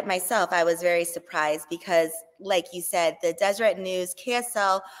I read it myself, I was very surprised because, like you said, the Deseret News,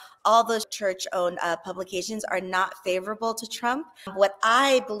 KSL, all those church-owned publications are not favorable to Trump. What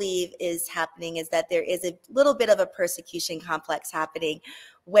I believe is happening is that there is a little bit of a persecution complex happening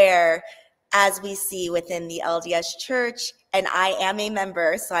where, as we see within the LDS Church, and I am a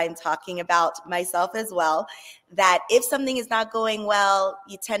member, so I'm talking about myself as well, that if something is not going well,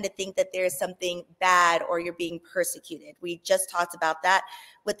 you tend to think that there's something bad or you're being persecuted. We just talked about that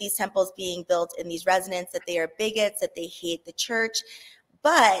with these temples being built in these residents, that they are bigots, that they hate the church.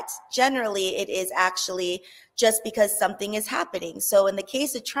 But generally, it is actually just because something is happening. So in the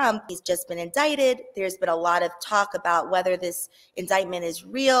case of Trump, he's just been indicted. There's been a lot of talk about whether this indictment is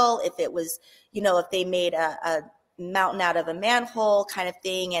real, if it was, if they made a mountain out of a manhole kind of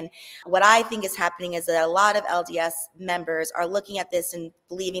thing. And what I think is happening is that a lot of LDS members are looking at this and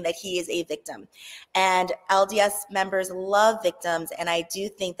believing that he is a victim. And LDS members love victims. And I do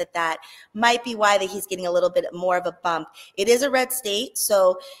think that that might be why that he's getting a little bit more of a bump. It is a red state,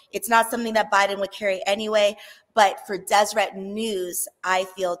 so it's not something that Biden would carry anyway. But for Deseret News, I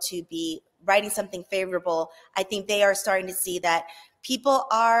feel to be writing something favorable, I think they are starting to see that people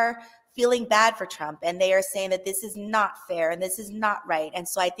are feeling bad for Trump, and they are saying that this is not fair and this is not right. And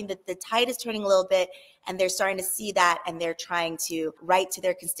so I think that the tide is turning a little bit, and they're starting to see that, and they're trying to write to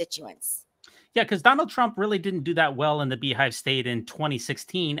their constituents. Yeah, because Donald Trump really didn't do that well in the Beehive State in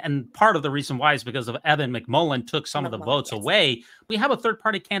 2016. And part of the reason why is because of Evan McMullen took some of the votes away. We have a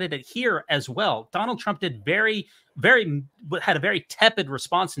third-party candidate here as well. Donald Trump did had a very tepid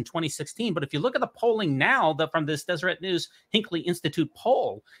response in 2016. But if you look at the polling now from this Deseret News Hinckley Institute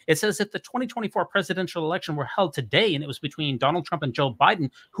poll, it says if the 2024 presidential election were held today and it was between Donald Trump and Joe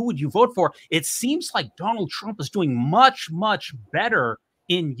Biden, who would you vote for? It seems like Donald Trump is doing much, much better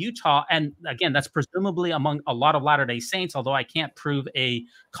in Utah. And again, that's presumably among a lot of Latter-day Saints, although I can't prove a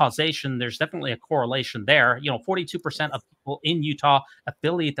causation. There's definitely a correlation there. 42% of people in Utah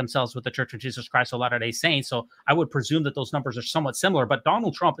affiliate themselves with the Church of Jesus Christ of Latter-day Saints. So I would presume that those numbers are somewhat similar, but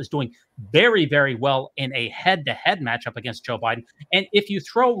Donald Trump is doing very, very well in a head-to-head matchup against Joe Biden. And if you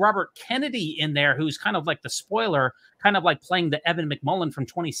throw Robert Kennedy in there, who's kind of like the spoiler, kind of like playing the Evan McMullen from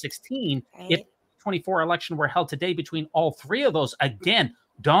 2016, right. If 24 election were held today between all three of those, again,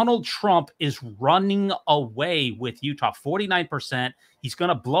 Donald Trump is running away with Utah, 49%. He's going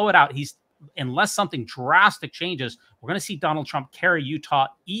to blow it out. He's unless something drastic changes, we're going to see Donald Trump carry Utah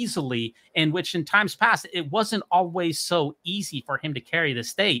easily, in which in times past, it wasn't always so easy for him to carry the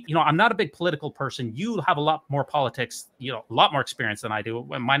state. You know, I'm not a big political person. You have a lot more politics, you know, a lot more experience than I do.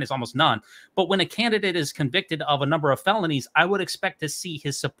 Mine is almost none. But when a candidate is convicted of a number of felonies, I would expect to see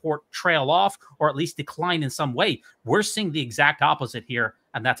his support trail off or at least decline in some way. We're seeing the exact opposite here,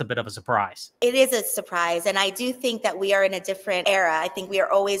 and that's a bit of a surprise. It is a surprise. And I do think that we are in a different era. I think we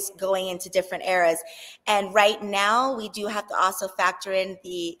are always going into different eras. And right now, we do have to also factor in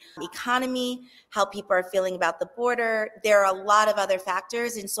the economy, how people are feeling about the border. There are a lot of other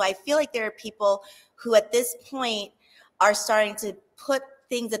factors. And so I feel like there are people who at this point are starting to put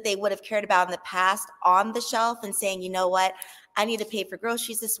things that they would have cared about in the past on the shelf and saying, you know what, I need to pay for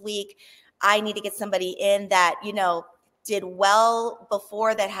groceries this week. I need to get somebody in that, you know, did well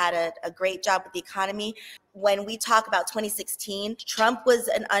before, that had a great job with the economy. When we talk about 2016, Trump was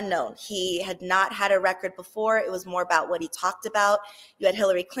an unknown. He had not had a record before. It was more about what he talked about. You had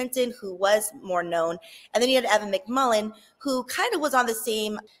Hillary Clinton, who was more known. And then you had Evan McMullin, who kind of was on the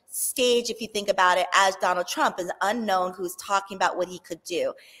same stage, if you think about it, as Donald Trump, an unknown who's talking about what he could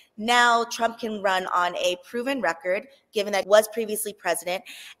do. Now Trump can run on a proven record, given that he was previously president.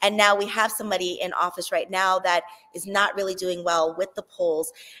 And now we have somebody in office right now that is not really doing well with the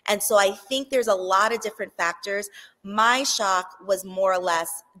polls. And so I think there's a lot of different factors. My shock was more or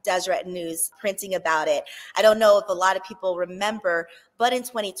less Deseret News printing about it. I don't know if a lot of people remember, but in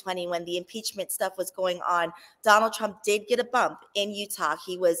 2020, when the impeachment stuff was going on, Donald Trump did get a bump in Utah.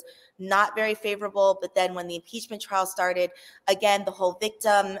 He was not very favorable, but then when the impeachment trial started, again, the whole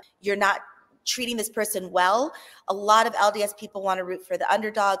victim, you're not treating this person well. A lot of LDS people want to root for the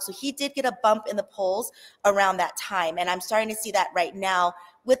underdog. So he did get a bump in the polls around that time. And I'm starting to see that right now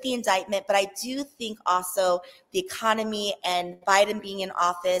with the indictment. But I do think also the economy and Biden being in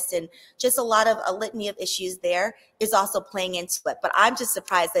office and just a litany of issues there is also playing into it. But I'm just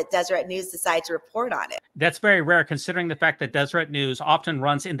surprised that Deseret News decided to report on it. That's very rare, considering the fact that Deseret News often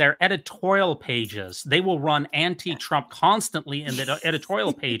runs in their editorial pages. They will run anti-Trump constantly in the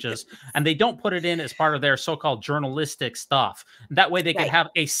editorial pages, and they don't put it in as part of their so-called journalistic stuff. That way they can have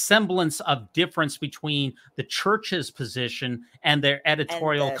a semblance of difference between the church's position and their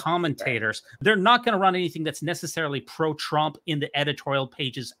editorial commentators. They're not going to run anything that's necessarily pro-Trump in the editorial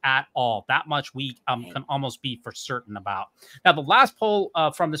pages at all. That much we can almost be for certain about. Now, the last poll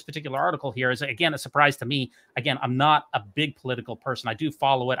from this particular article here is, again, a surprise to me. Again, I'm not a big political person. I do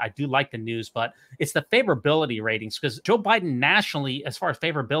follow it. I do like the news, but it's the favorability ratings, because Joe Biden nationally, as far as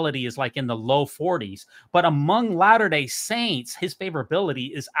favorability, is like in the low 40s. But among Latter-day Saints, his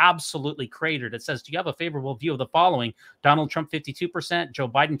favorability is absolutely cratered. It says, do you have a favorable view of the following? Donald Trump, 52%, Joe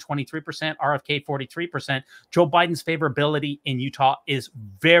Biden, 23%, RFK, 43%. Joe Biden's favorability in Utah is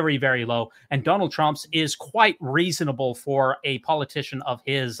very, very low. And Donald Trump's is quite reasonable for a politician of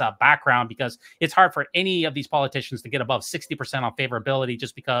his background, because it's hard for any of these politicians to get above 60% on favorability,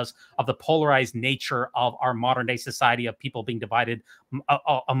 just because of the polarized nature of our modern day society, of people being divided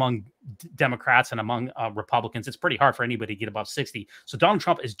among Democrats and among Republicans. It's pretty hard for anybody to get above 60. So Donald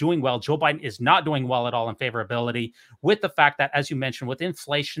Trump is doing well. Joe Biden is not doing well at all in favorability, with the fact that, as you mentioned, with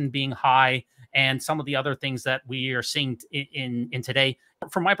inflation being high and some of the other things that we are seeing in today,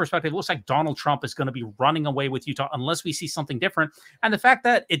 from my perspective, it looks like Donald Trump is going to be running away with Utah unless we see something different. And the fact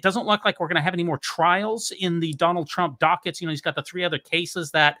that it doesn't look like we're going to have any more trials in the Donald Trump dockets. You know, he's got the 3 other cases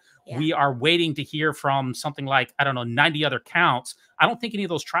that we are waiting to hear from, something like, I don't know, 90 other counts. I don't think any of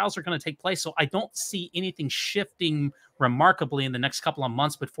those trials are going to take place. So I don't see anything shifting remarkably in the next couple of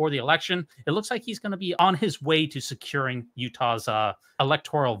months before the election. It looks like he's going to be on his way to securing Utah's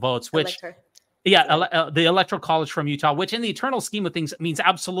electoral votes, which... the Electoral College from Utah, which in the eternal scheme of things means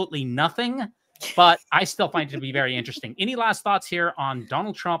absolutely nothing, but I still find it to be very interesting. Any last thoughts here on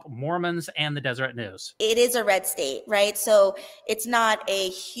Donald Trump, Mormons, and the Deseret News? It is a red state, right? So it's not a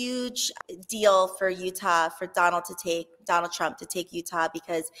huge deal for Utah, for Donald Trump to take Utah,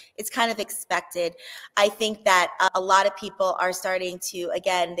 because it's kind of expected. I think that a lot of people are starting to,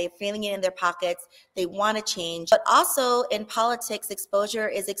 again, they're feeling it in their pockets. They want to change. But also in politics, exposure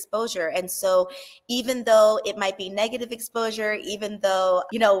is exposure. And so even though it might be negative exposure, even though,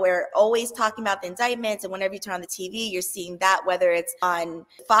 you know, we're always talking about the indictments, and whenever you turn on the TV, you're seeing that, whether it's on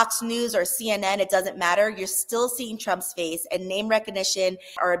Fox News or CNN, it doesn't matter. You're still seeing Trump's face, and name recognition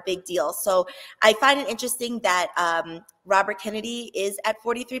are a big deal. So I find it interesting that Robert Kennedy is at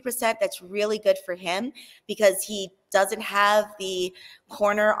 43%. That's really good for him, because he doesn't have the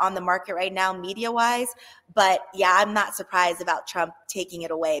corner on the market right now, media-wise. But yeah, I'm not surprised about Trump taking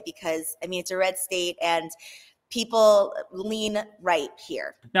it away, because, I mean, it's a red state, and people lean right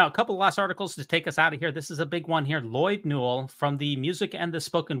here. Now, a couple of last articles to take us out of here. This is a big one here. Lloyd Newell from the Music and the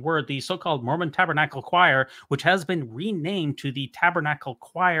Spoken Word, the so-called Mormon Tabernacle Choir, which has been renamed to the Tabernacle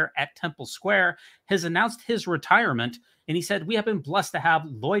Choir at Temple Square, has announced his retirement. And he said, "We have been blessed to have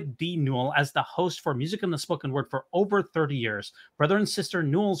Lloyd D. Newell as the host for Music and the Spoken Word for over 30 years. Brother and sister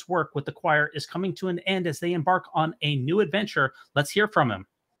Newell's work with the choir is coming to an end as they embark on a new adventure. Let's hear from him."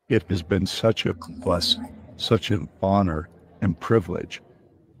 It has been such a blessing, such an honor and privilege,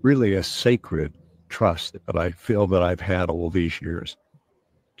 really a sacred trust that I feel that I've had all these years,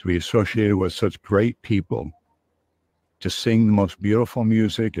 to be associated with such great people, to sing the most beautiful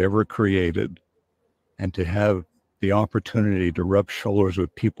music ever created, and to have the opportunity to rub shoulders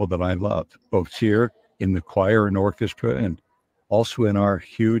with people that I love, both here in the choir and orchestra and also in our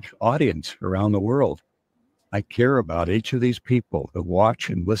huge audience around the world. I care about each of these people that watch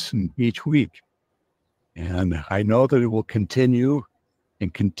and listen each week. And I know that it will continue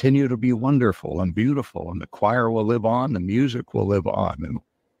and continue to be wonderful and beautiful, and the choir will live on, the music will live on. And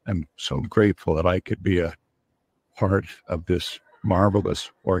I'm so grateful that I could be a part of this marvelous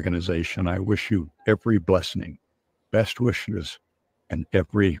organization. I wish you every blessing, best wishes, and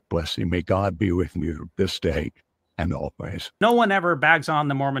every blessing. May God be with you this day and always. No one ever bags on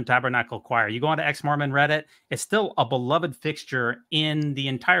the Mormon Tabernacle Choir. You go onto Ex-Mormon Reddit, it's still a beloved fixture in the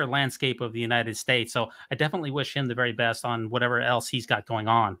entire landscape of the United States. So I definitely wish him the very best on whatever else he's got going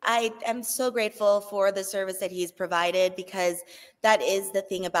on. I am so grateful for the service that he's provided, because that is the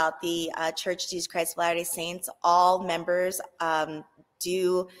thing about the Church of Jesus Christ of Latter-day Saints. All members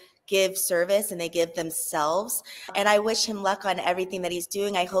do give service, and they give themselves. And I wish him luck on everything that he's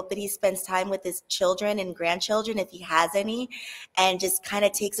doing. I hope that he spends time with his children and grandchildren, if he has any, and just kind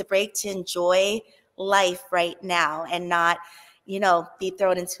of takes a break to enjoy life right now and not, you know, be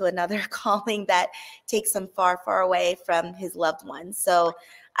thrown into another calling that takes him far, far away from his loved ones. So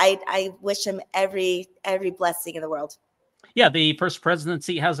I wish him every blessing in the world. Yeah, the First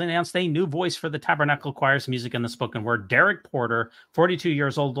Presidency has announced a new voice for the Tabernacle Choir's Music and the Spoken Word. Derek Porter, 42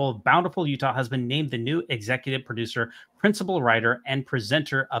 years old of Bountiful, Utah, has been named the new executive producer, principal writer, and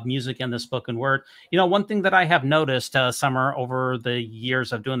presenter of Music and the Spoken Word. You know, one thing that I have noticed, Summr, over the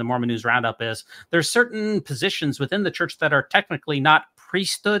years of doing the Mormon News Roundup is there's certain positions within the church that are technically not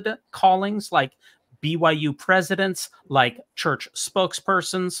priesthood callings, like BYU presidents, like church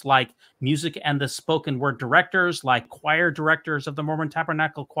spokespersons, like Music and the Spoken Word directors, like choir directors of the Mormon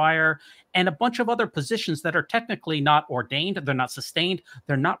Tabernacle Choir, and a bunch of other positions that are technically not ordained, they're not sustained,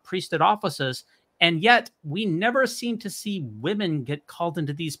 they're not priesthood offices, and yet we never seem to see women get called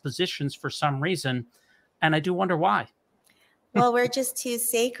into these positions for some reason, and I do wonder why. Well, we're just too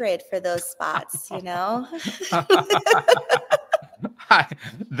sacred for those spots, you know?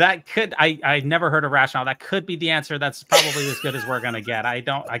 I never heard a rationale. That could be the answer. That's probably as good as we're going to get. I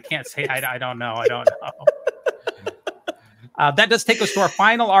can't say, I don't know. That does take us to our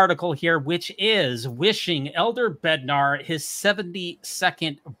final article here, which is wishing Elder Bednar his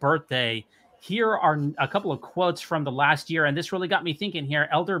 72nd birthday. Here are a couple of quotes from the last year, and this really got me thinking here.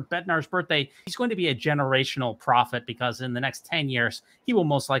 Elder Bednar's birthday, he's going to be a generational prophet, because in the next 10 years, he will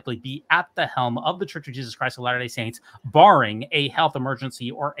most likely be at the helm of the Church of Jesus Christ of Latter-day Saints, barring a health emergency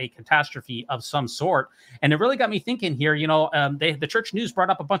or a catastrophe of some sort. And it really got me thinking here, you know, the Church News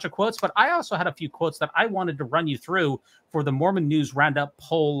brought up a bunch of quotes, but I also had a few quotes that I wanted to run you through for the Mormon News Roundup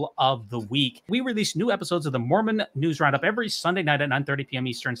poll of the week. We release new episodes of the Mormon News Roundup every Sunday night at 9:30 p.m.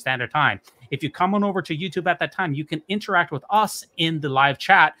 Eastern Standard Time. If you come on over to YouTube at that time, you can interact with us in the live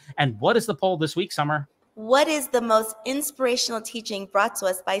chat. And what is the poll this week, Summr? What is the most inspirational teaching brought to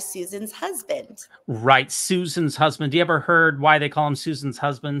us by Susan's husband? Right, Susan's husband. Do you ever heard why they call him Susan's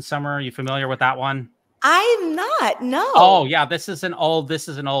husband, Summr? Are you familiar with that one? I'm not, no. Oh, yeah, this is an old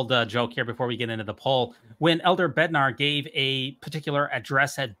joke here before we get into the poll. When Elder Bednar gave a particular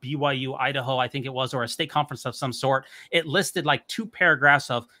address at BYU, Idaho, I think it was, or a state conference of some sort, it listed like 2 paragraphs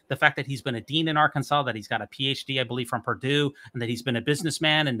of the fact that he's been a dean in Arkansas, that he's got a PhD, I believe, from Purdue, and that he's been a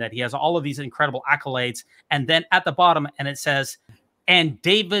businessman, and that he has all of these incredible accolades. And then at the bottom, and it says, and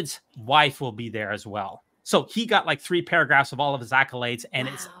David's wife will be there as well. So he got like 3 paragraphs of all of his accolades, and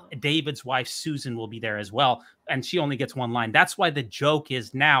wow. It's David's wife, Susan, will be there as well. And she only gets 1 line. That's why the joke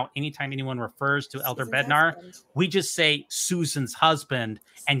is now, anytime anyone refers to Elder Bednar, we just say Susan's husband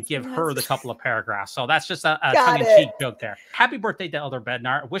and give her the couple of paragraphs. So that's just a tongue-in-cheek joke there. Happy birthday to Elder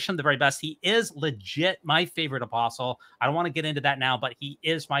Bednar. Wish him the very best. He is legit my favorite apostle. I don't want to get into that now, but he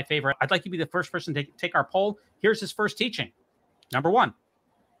is my favorite. I'd like you to be the first person to take our poll. Here's his first teaching. Number 1.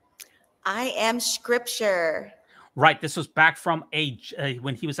 I am Scripture. Right. This was back from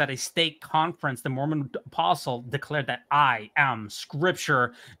when he was at a stake conference. The Mormon apostle declared that I am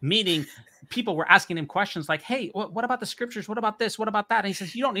scripture, meaning people were asking him questions like, hey, what about the scriptures? What about this? What about that? And he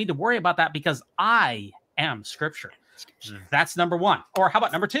says, you don't need to worry about that because I am scripture. That's number one. Or how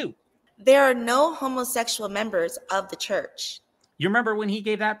about number two? There are no homosexual members of the church. You remember when he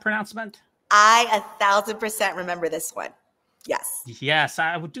gave that pronouncement? I 1000% remember this one. Yes. Yes,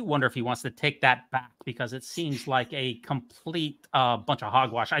 I do wonder if he wants to take that back because it seems like a complete bunch of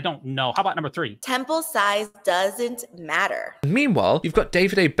hogwash. I don't know. How about number three? Temple size doesn't matter. Meanwhile, you've got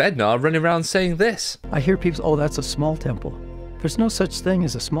David A. Bednar running around saying this. I hear people, oh, that's a small temple. There's no such thing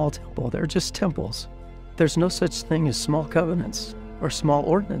as a small temple. They're just temples. There's no such thing as small covenants or small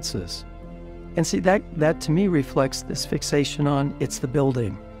ordinances. And see, that to me reflects this fixation on it's the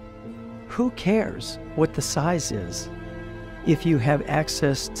building. Who cares what the size is if you have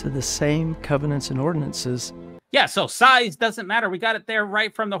access to the same covenants and ordinances? Yeah, so size doesn't matter. We got it there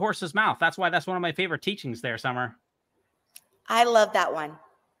right from the horse's mouth. That's why that's one of my favorite teachings there, Summr. I love that one.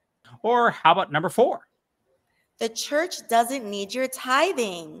 Or how about number four? The church doesn't need your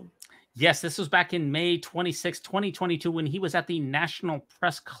tithing. Yes, this was back in May 26, 2022, when he was at the National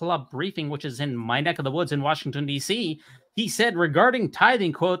Press Club briefing, which is in my neck of the woods in Washington, D.C. He said regarding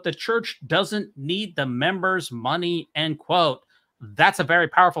tithing, quote, the church doesn't need the members' money, end quote. That's a very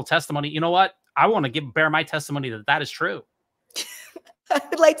powerful testimony. You know what? I want to bear my testimony that that is true. I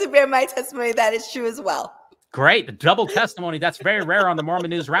would like to bear my testimony that is true as well. Great. The double testimony. That's very rare on the Mormon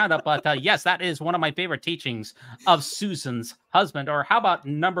News Roundup. But yes, that is one of my favorite teachings of Susan's husband. Or how about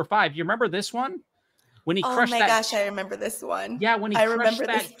number five? You remember this one? When he crushed that. Oh my gosh, I remember this one. Yeah, when he crushed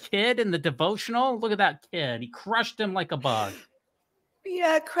that kid in the devotional. Look at that kid. He crushed him like a bug.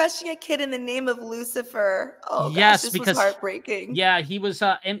 Yeah, crushing a kid in the name of Lucifer. Oh gosh, yes, this because was heartbreaking. Yeah, he was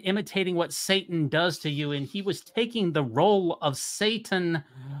imitating what Satan does to you, and he was taking the role of Satan,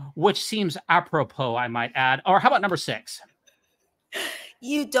 which seems apropos, I might add. Or how about number six?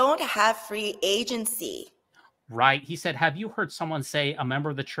 You don't have free agency. Right. He said, have you heard someone say, a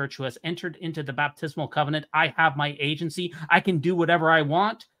member of the church who has entered into the baptismal covenant, I have my agency, I can do whatever I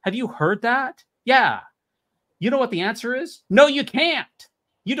want? Have you heard that? Yeah. You know what the answer is? No, you can't.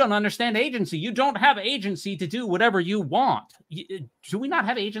 You don't understand agency. You don't have agency to do whatever you want. Do we not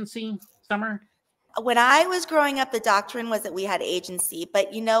have agency, Summr? When I was growing up, the doctrine was that we had agency.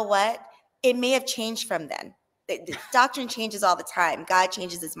 But you know what? It may have changed from then. The doctrine changes all the time. God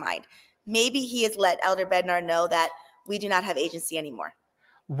changes his mind. Maybe he has let Elder Bednar know that we do not have agency anymore.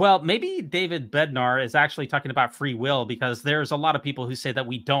 Well, maybe David Bednar is actually talking about free will, because there's a lot of people who say that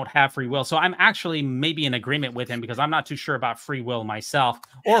we don't have free will. So I'm actually maybe in agreement with him, because I'm not too sure about free will myself.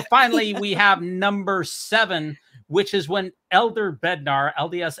 Or finally, we have number seven, which is when Elder Bednar,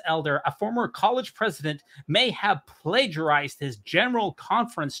 LDS elder, a former college president, may have plagiarized his general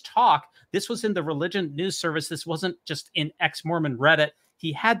conference talk. This was in the Religion News Service. This wasn't just in ex-Mormon Reddit.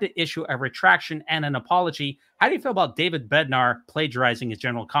 He had to issue a retraction and an apology. How do you feel about David Bednar plagiarizing his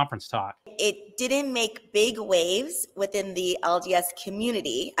general conference talk? It didn't make big waves within the LDS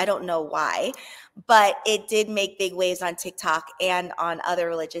community. I don't know why, but it did make big waves on TikTok and on other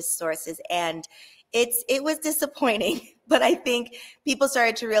religious sources. And it was disappointing, but I think people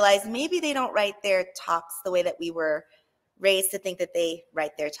started to realize maybe they don't write their talks the way that we were raised to think that they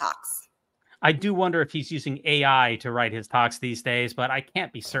write their talks. I do wonder if he's using AI to write his talks these days, but I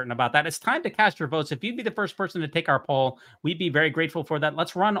can't be certain about that. It's time to cast your votes. If you'd be the first person to take our poll, we'd be very grateful for that.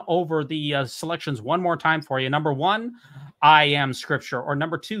 Let's run over the selections one more time for you. Number one, I am scripture. Or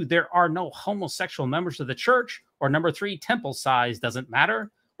number two, there are no homosexual members of the church. Or number three, temple size doesn't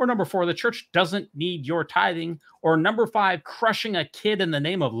matter. Or number four, the church doesn't need your tithing. Or number five, crushing a kid in the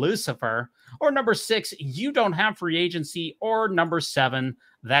name of Lucifer. Or number six, you don't have free agency. Or number seven,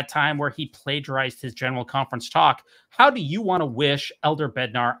 that time where he plagiarized his general conference talk. How do you want to wish Elder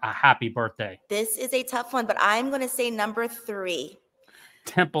Bednar a happy birthday? This is a tough one, but I'm going to say number three.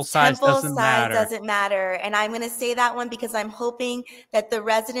 Temple size doesn't matter. Doesn't matter. And I'm going to say that one because I'm hoping that the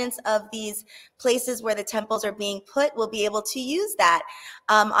residents of these places where the temples are being put will be able to use that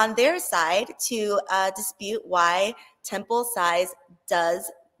on their side to dispute why temple size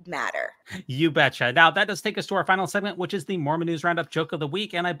does matter. You betcha. Now, that does take us to our final segment, which is the Mormon News Roundup Joke of the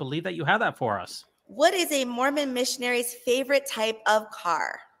Week. And I believe that you have that for us. What is a Mormon missionary's favorite type of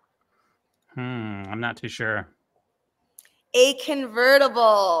car? I'm not too sure. A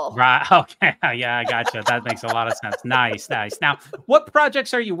convertible. Right. Okay. Yeah, I gotcha. That makes a lot of sense. Nice. Now, what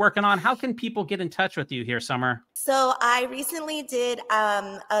projects are you working on? How can people get in touch with you here, Summr? So I recently did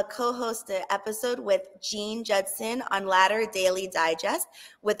a co-hosted episode with Gene Judson on Ladder Daily Digest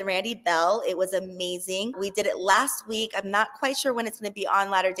with Randy Bell. It was amazing. We did it last week. I'm not quite sure when it's going to be on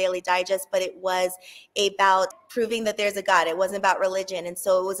Ladder Daily Digest, but it was about proving that there's a God. It wasn't about religion. And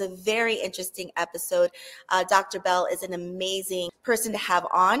so it was a very interesting episode. Dr. Bell is an amazing person to have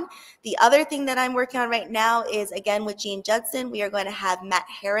on. The other thing that I'm working on right now is, again, with Gene Judson, we are going to have Matt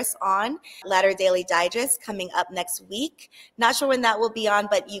Harris on Ladder Daily Digest coming up next week. Not sure when that will be on,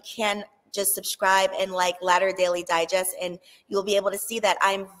 but you can just subscribe and like Ladder Daily Digest, and you'll be able to see that.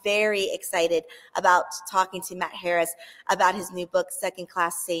 I'm very excited about talking to Matt Harris about his new book, Second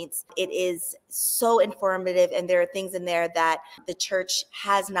Class Saints. It is so informative, and there are things in there that the church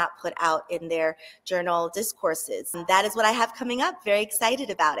has not put out in their journal discourses. And that is what I have coming up. Very excited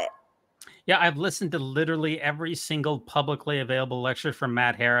about it. Yeah, I've listened to literally every single publicly available lecture from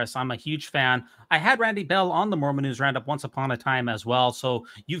Matt Harris. I'm a huge fan. I had Randy Bell on the Mormon News Roundup once upon a time as well. So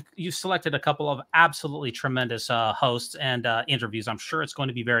you've selected a couple of absolutely tremendous hosts and interviews. I'm sure it's going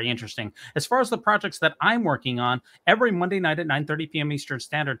to be very interesting. As far as the projects that I'm working on, every Monday night at 9:30 p.m. Eastern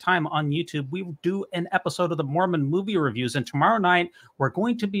Standard Time on YouTube, we do an episode of the Mormon movie reviews. And tomorrow night, we're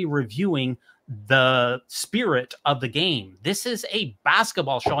going to be reviewing The Spirit of the Game. This is a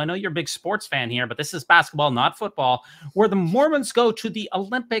basketball show. I know you're a big sports fan here, but this is basketball, not football, where the Mormons go to the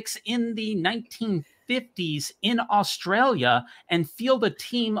Olympics in the 1950s in Australia and field a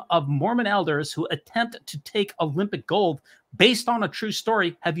team of Mormon elders who attempt to take Olympic gold based on a true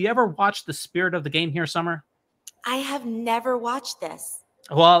story. Have you ever watched The Spirit of the Game here, Summr? I have never watched this.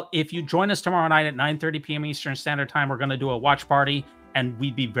 Well, if you join us tomorrow night at 9:30 p.m. Eastern Standard Time, we're going to do a watch party, and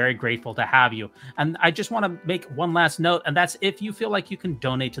we'd be very grateful to have you. And I just want to make one last note, and that's if you feel like you can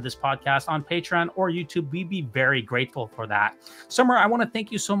donate to this podcast on Patreon or YouTube, we'd be very grateful for that. Summr, I want to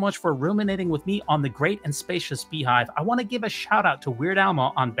thank you so much for ruminating with me on the great and spacious Beehive. I want to give a shout out to Weird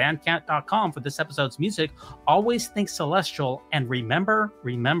Alma on Bandcamp.com for this episode's music. Always think celestial, and remember,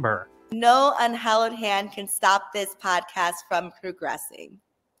 no unhallowed hand can stop this podcast from progressing.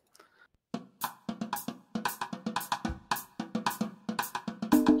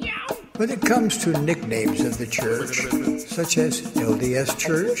 When it comes to nicknames of the church, such as LDS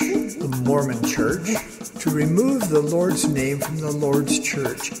Church, the Mormon Church, to remove the Lord's name from the Lord's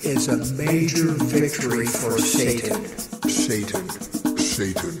church is a major victory for Satan. Satan.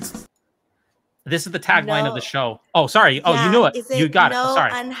 This is the tagline of the show. Oh, sorry. Oh, you knew it. You got it.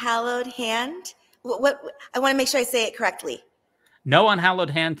 Sorry. No unhallowed hand. What? I want to make sure I say it correctly. No unhallowed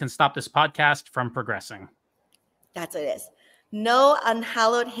hand can stop this podcast from progressing. That's what it is. No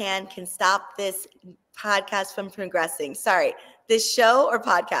unhallowed hand can stop this podcast from progressing. Sorry, this show or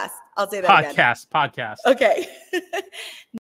podcast? I'll say that again. Podcast. Okay.